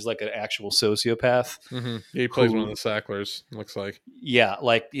guy who's like an actual sociopath. Mm-hmm. He plays one of the Sacklers, looks like. Yeah,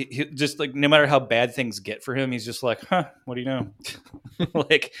 he just no matter how bad things get for him, he's just like, what do you know?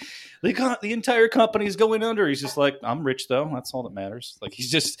 The entire company's going under. He's just like, I'm rich though, that's all that matters. He's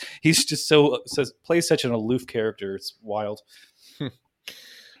just plays such an aloof character. It's wild.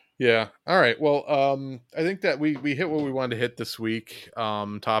 Yeah. All right. Well, I think that we hit what we wanted to hit this week,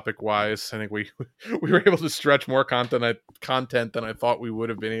 topic wise. I think we were able to stretch more content than I thought we would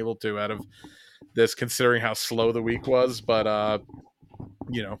have been able to out of this, considering how slow the week was. But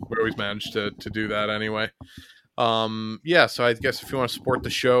we always managed to do that anyway. So I guess if you want to support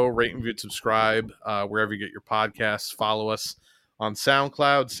the show, rate and review, subscribe wherever you get your podcasts. Follow us on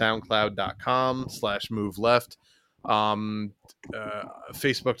SoundCloud, soundcloud.com/moveleft.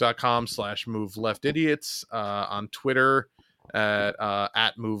 Facebook.com/movelefidiots, on Twitter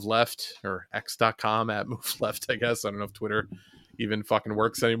at moveleft, or x.com @moveleft, I guess. I don't know if Twitter even fucking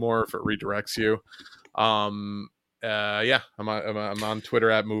works anymore, if it redirects you. I'm on Twitter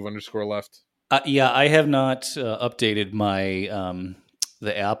at @move_left. I have not updated my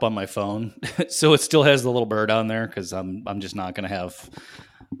the app on my phone, so it still has the little bird on there because I'm just not going to have.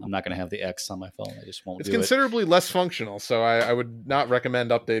 I'm not going to have the X on my phone. I just won't. It's considerably less functional, so I would not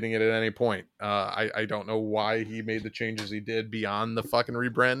recommend updating it at any point. I don't know why he made the changes he did beyond the fucking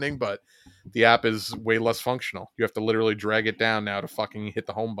rebranding, but the app is way less functional. You have to literally drag it down now to fucking hit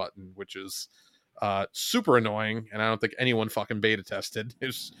the home button, which is super annoying, and I don't think anyone fucking beta tested.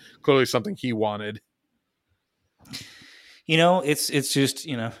 It's clearly something he wanted. It's just,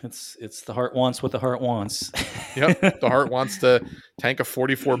 it's the heart wants what the heart wants. Yep. The heart wants to tank a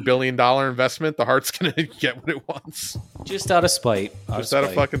 $44 billion investment. The heart's going to get what it wants. Just out of spite. Out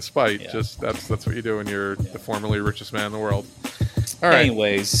of fucking spite. Yeah. Just that's what you do when you're the formerly richest man in the world. All right.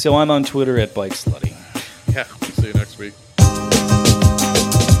 Anyways, so I'm on Twitter at BikeSlutty. Yeah. We'll see you next week.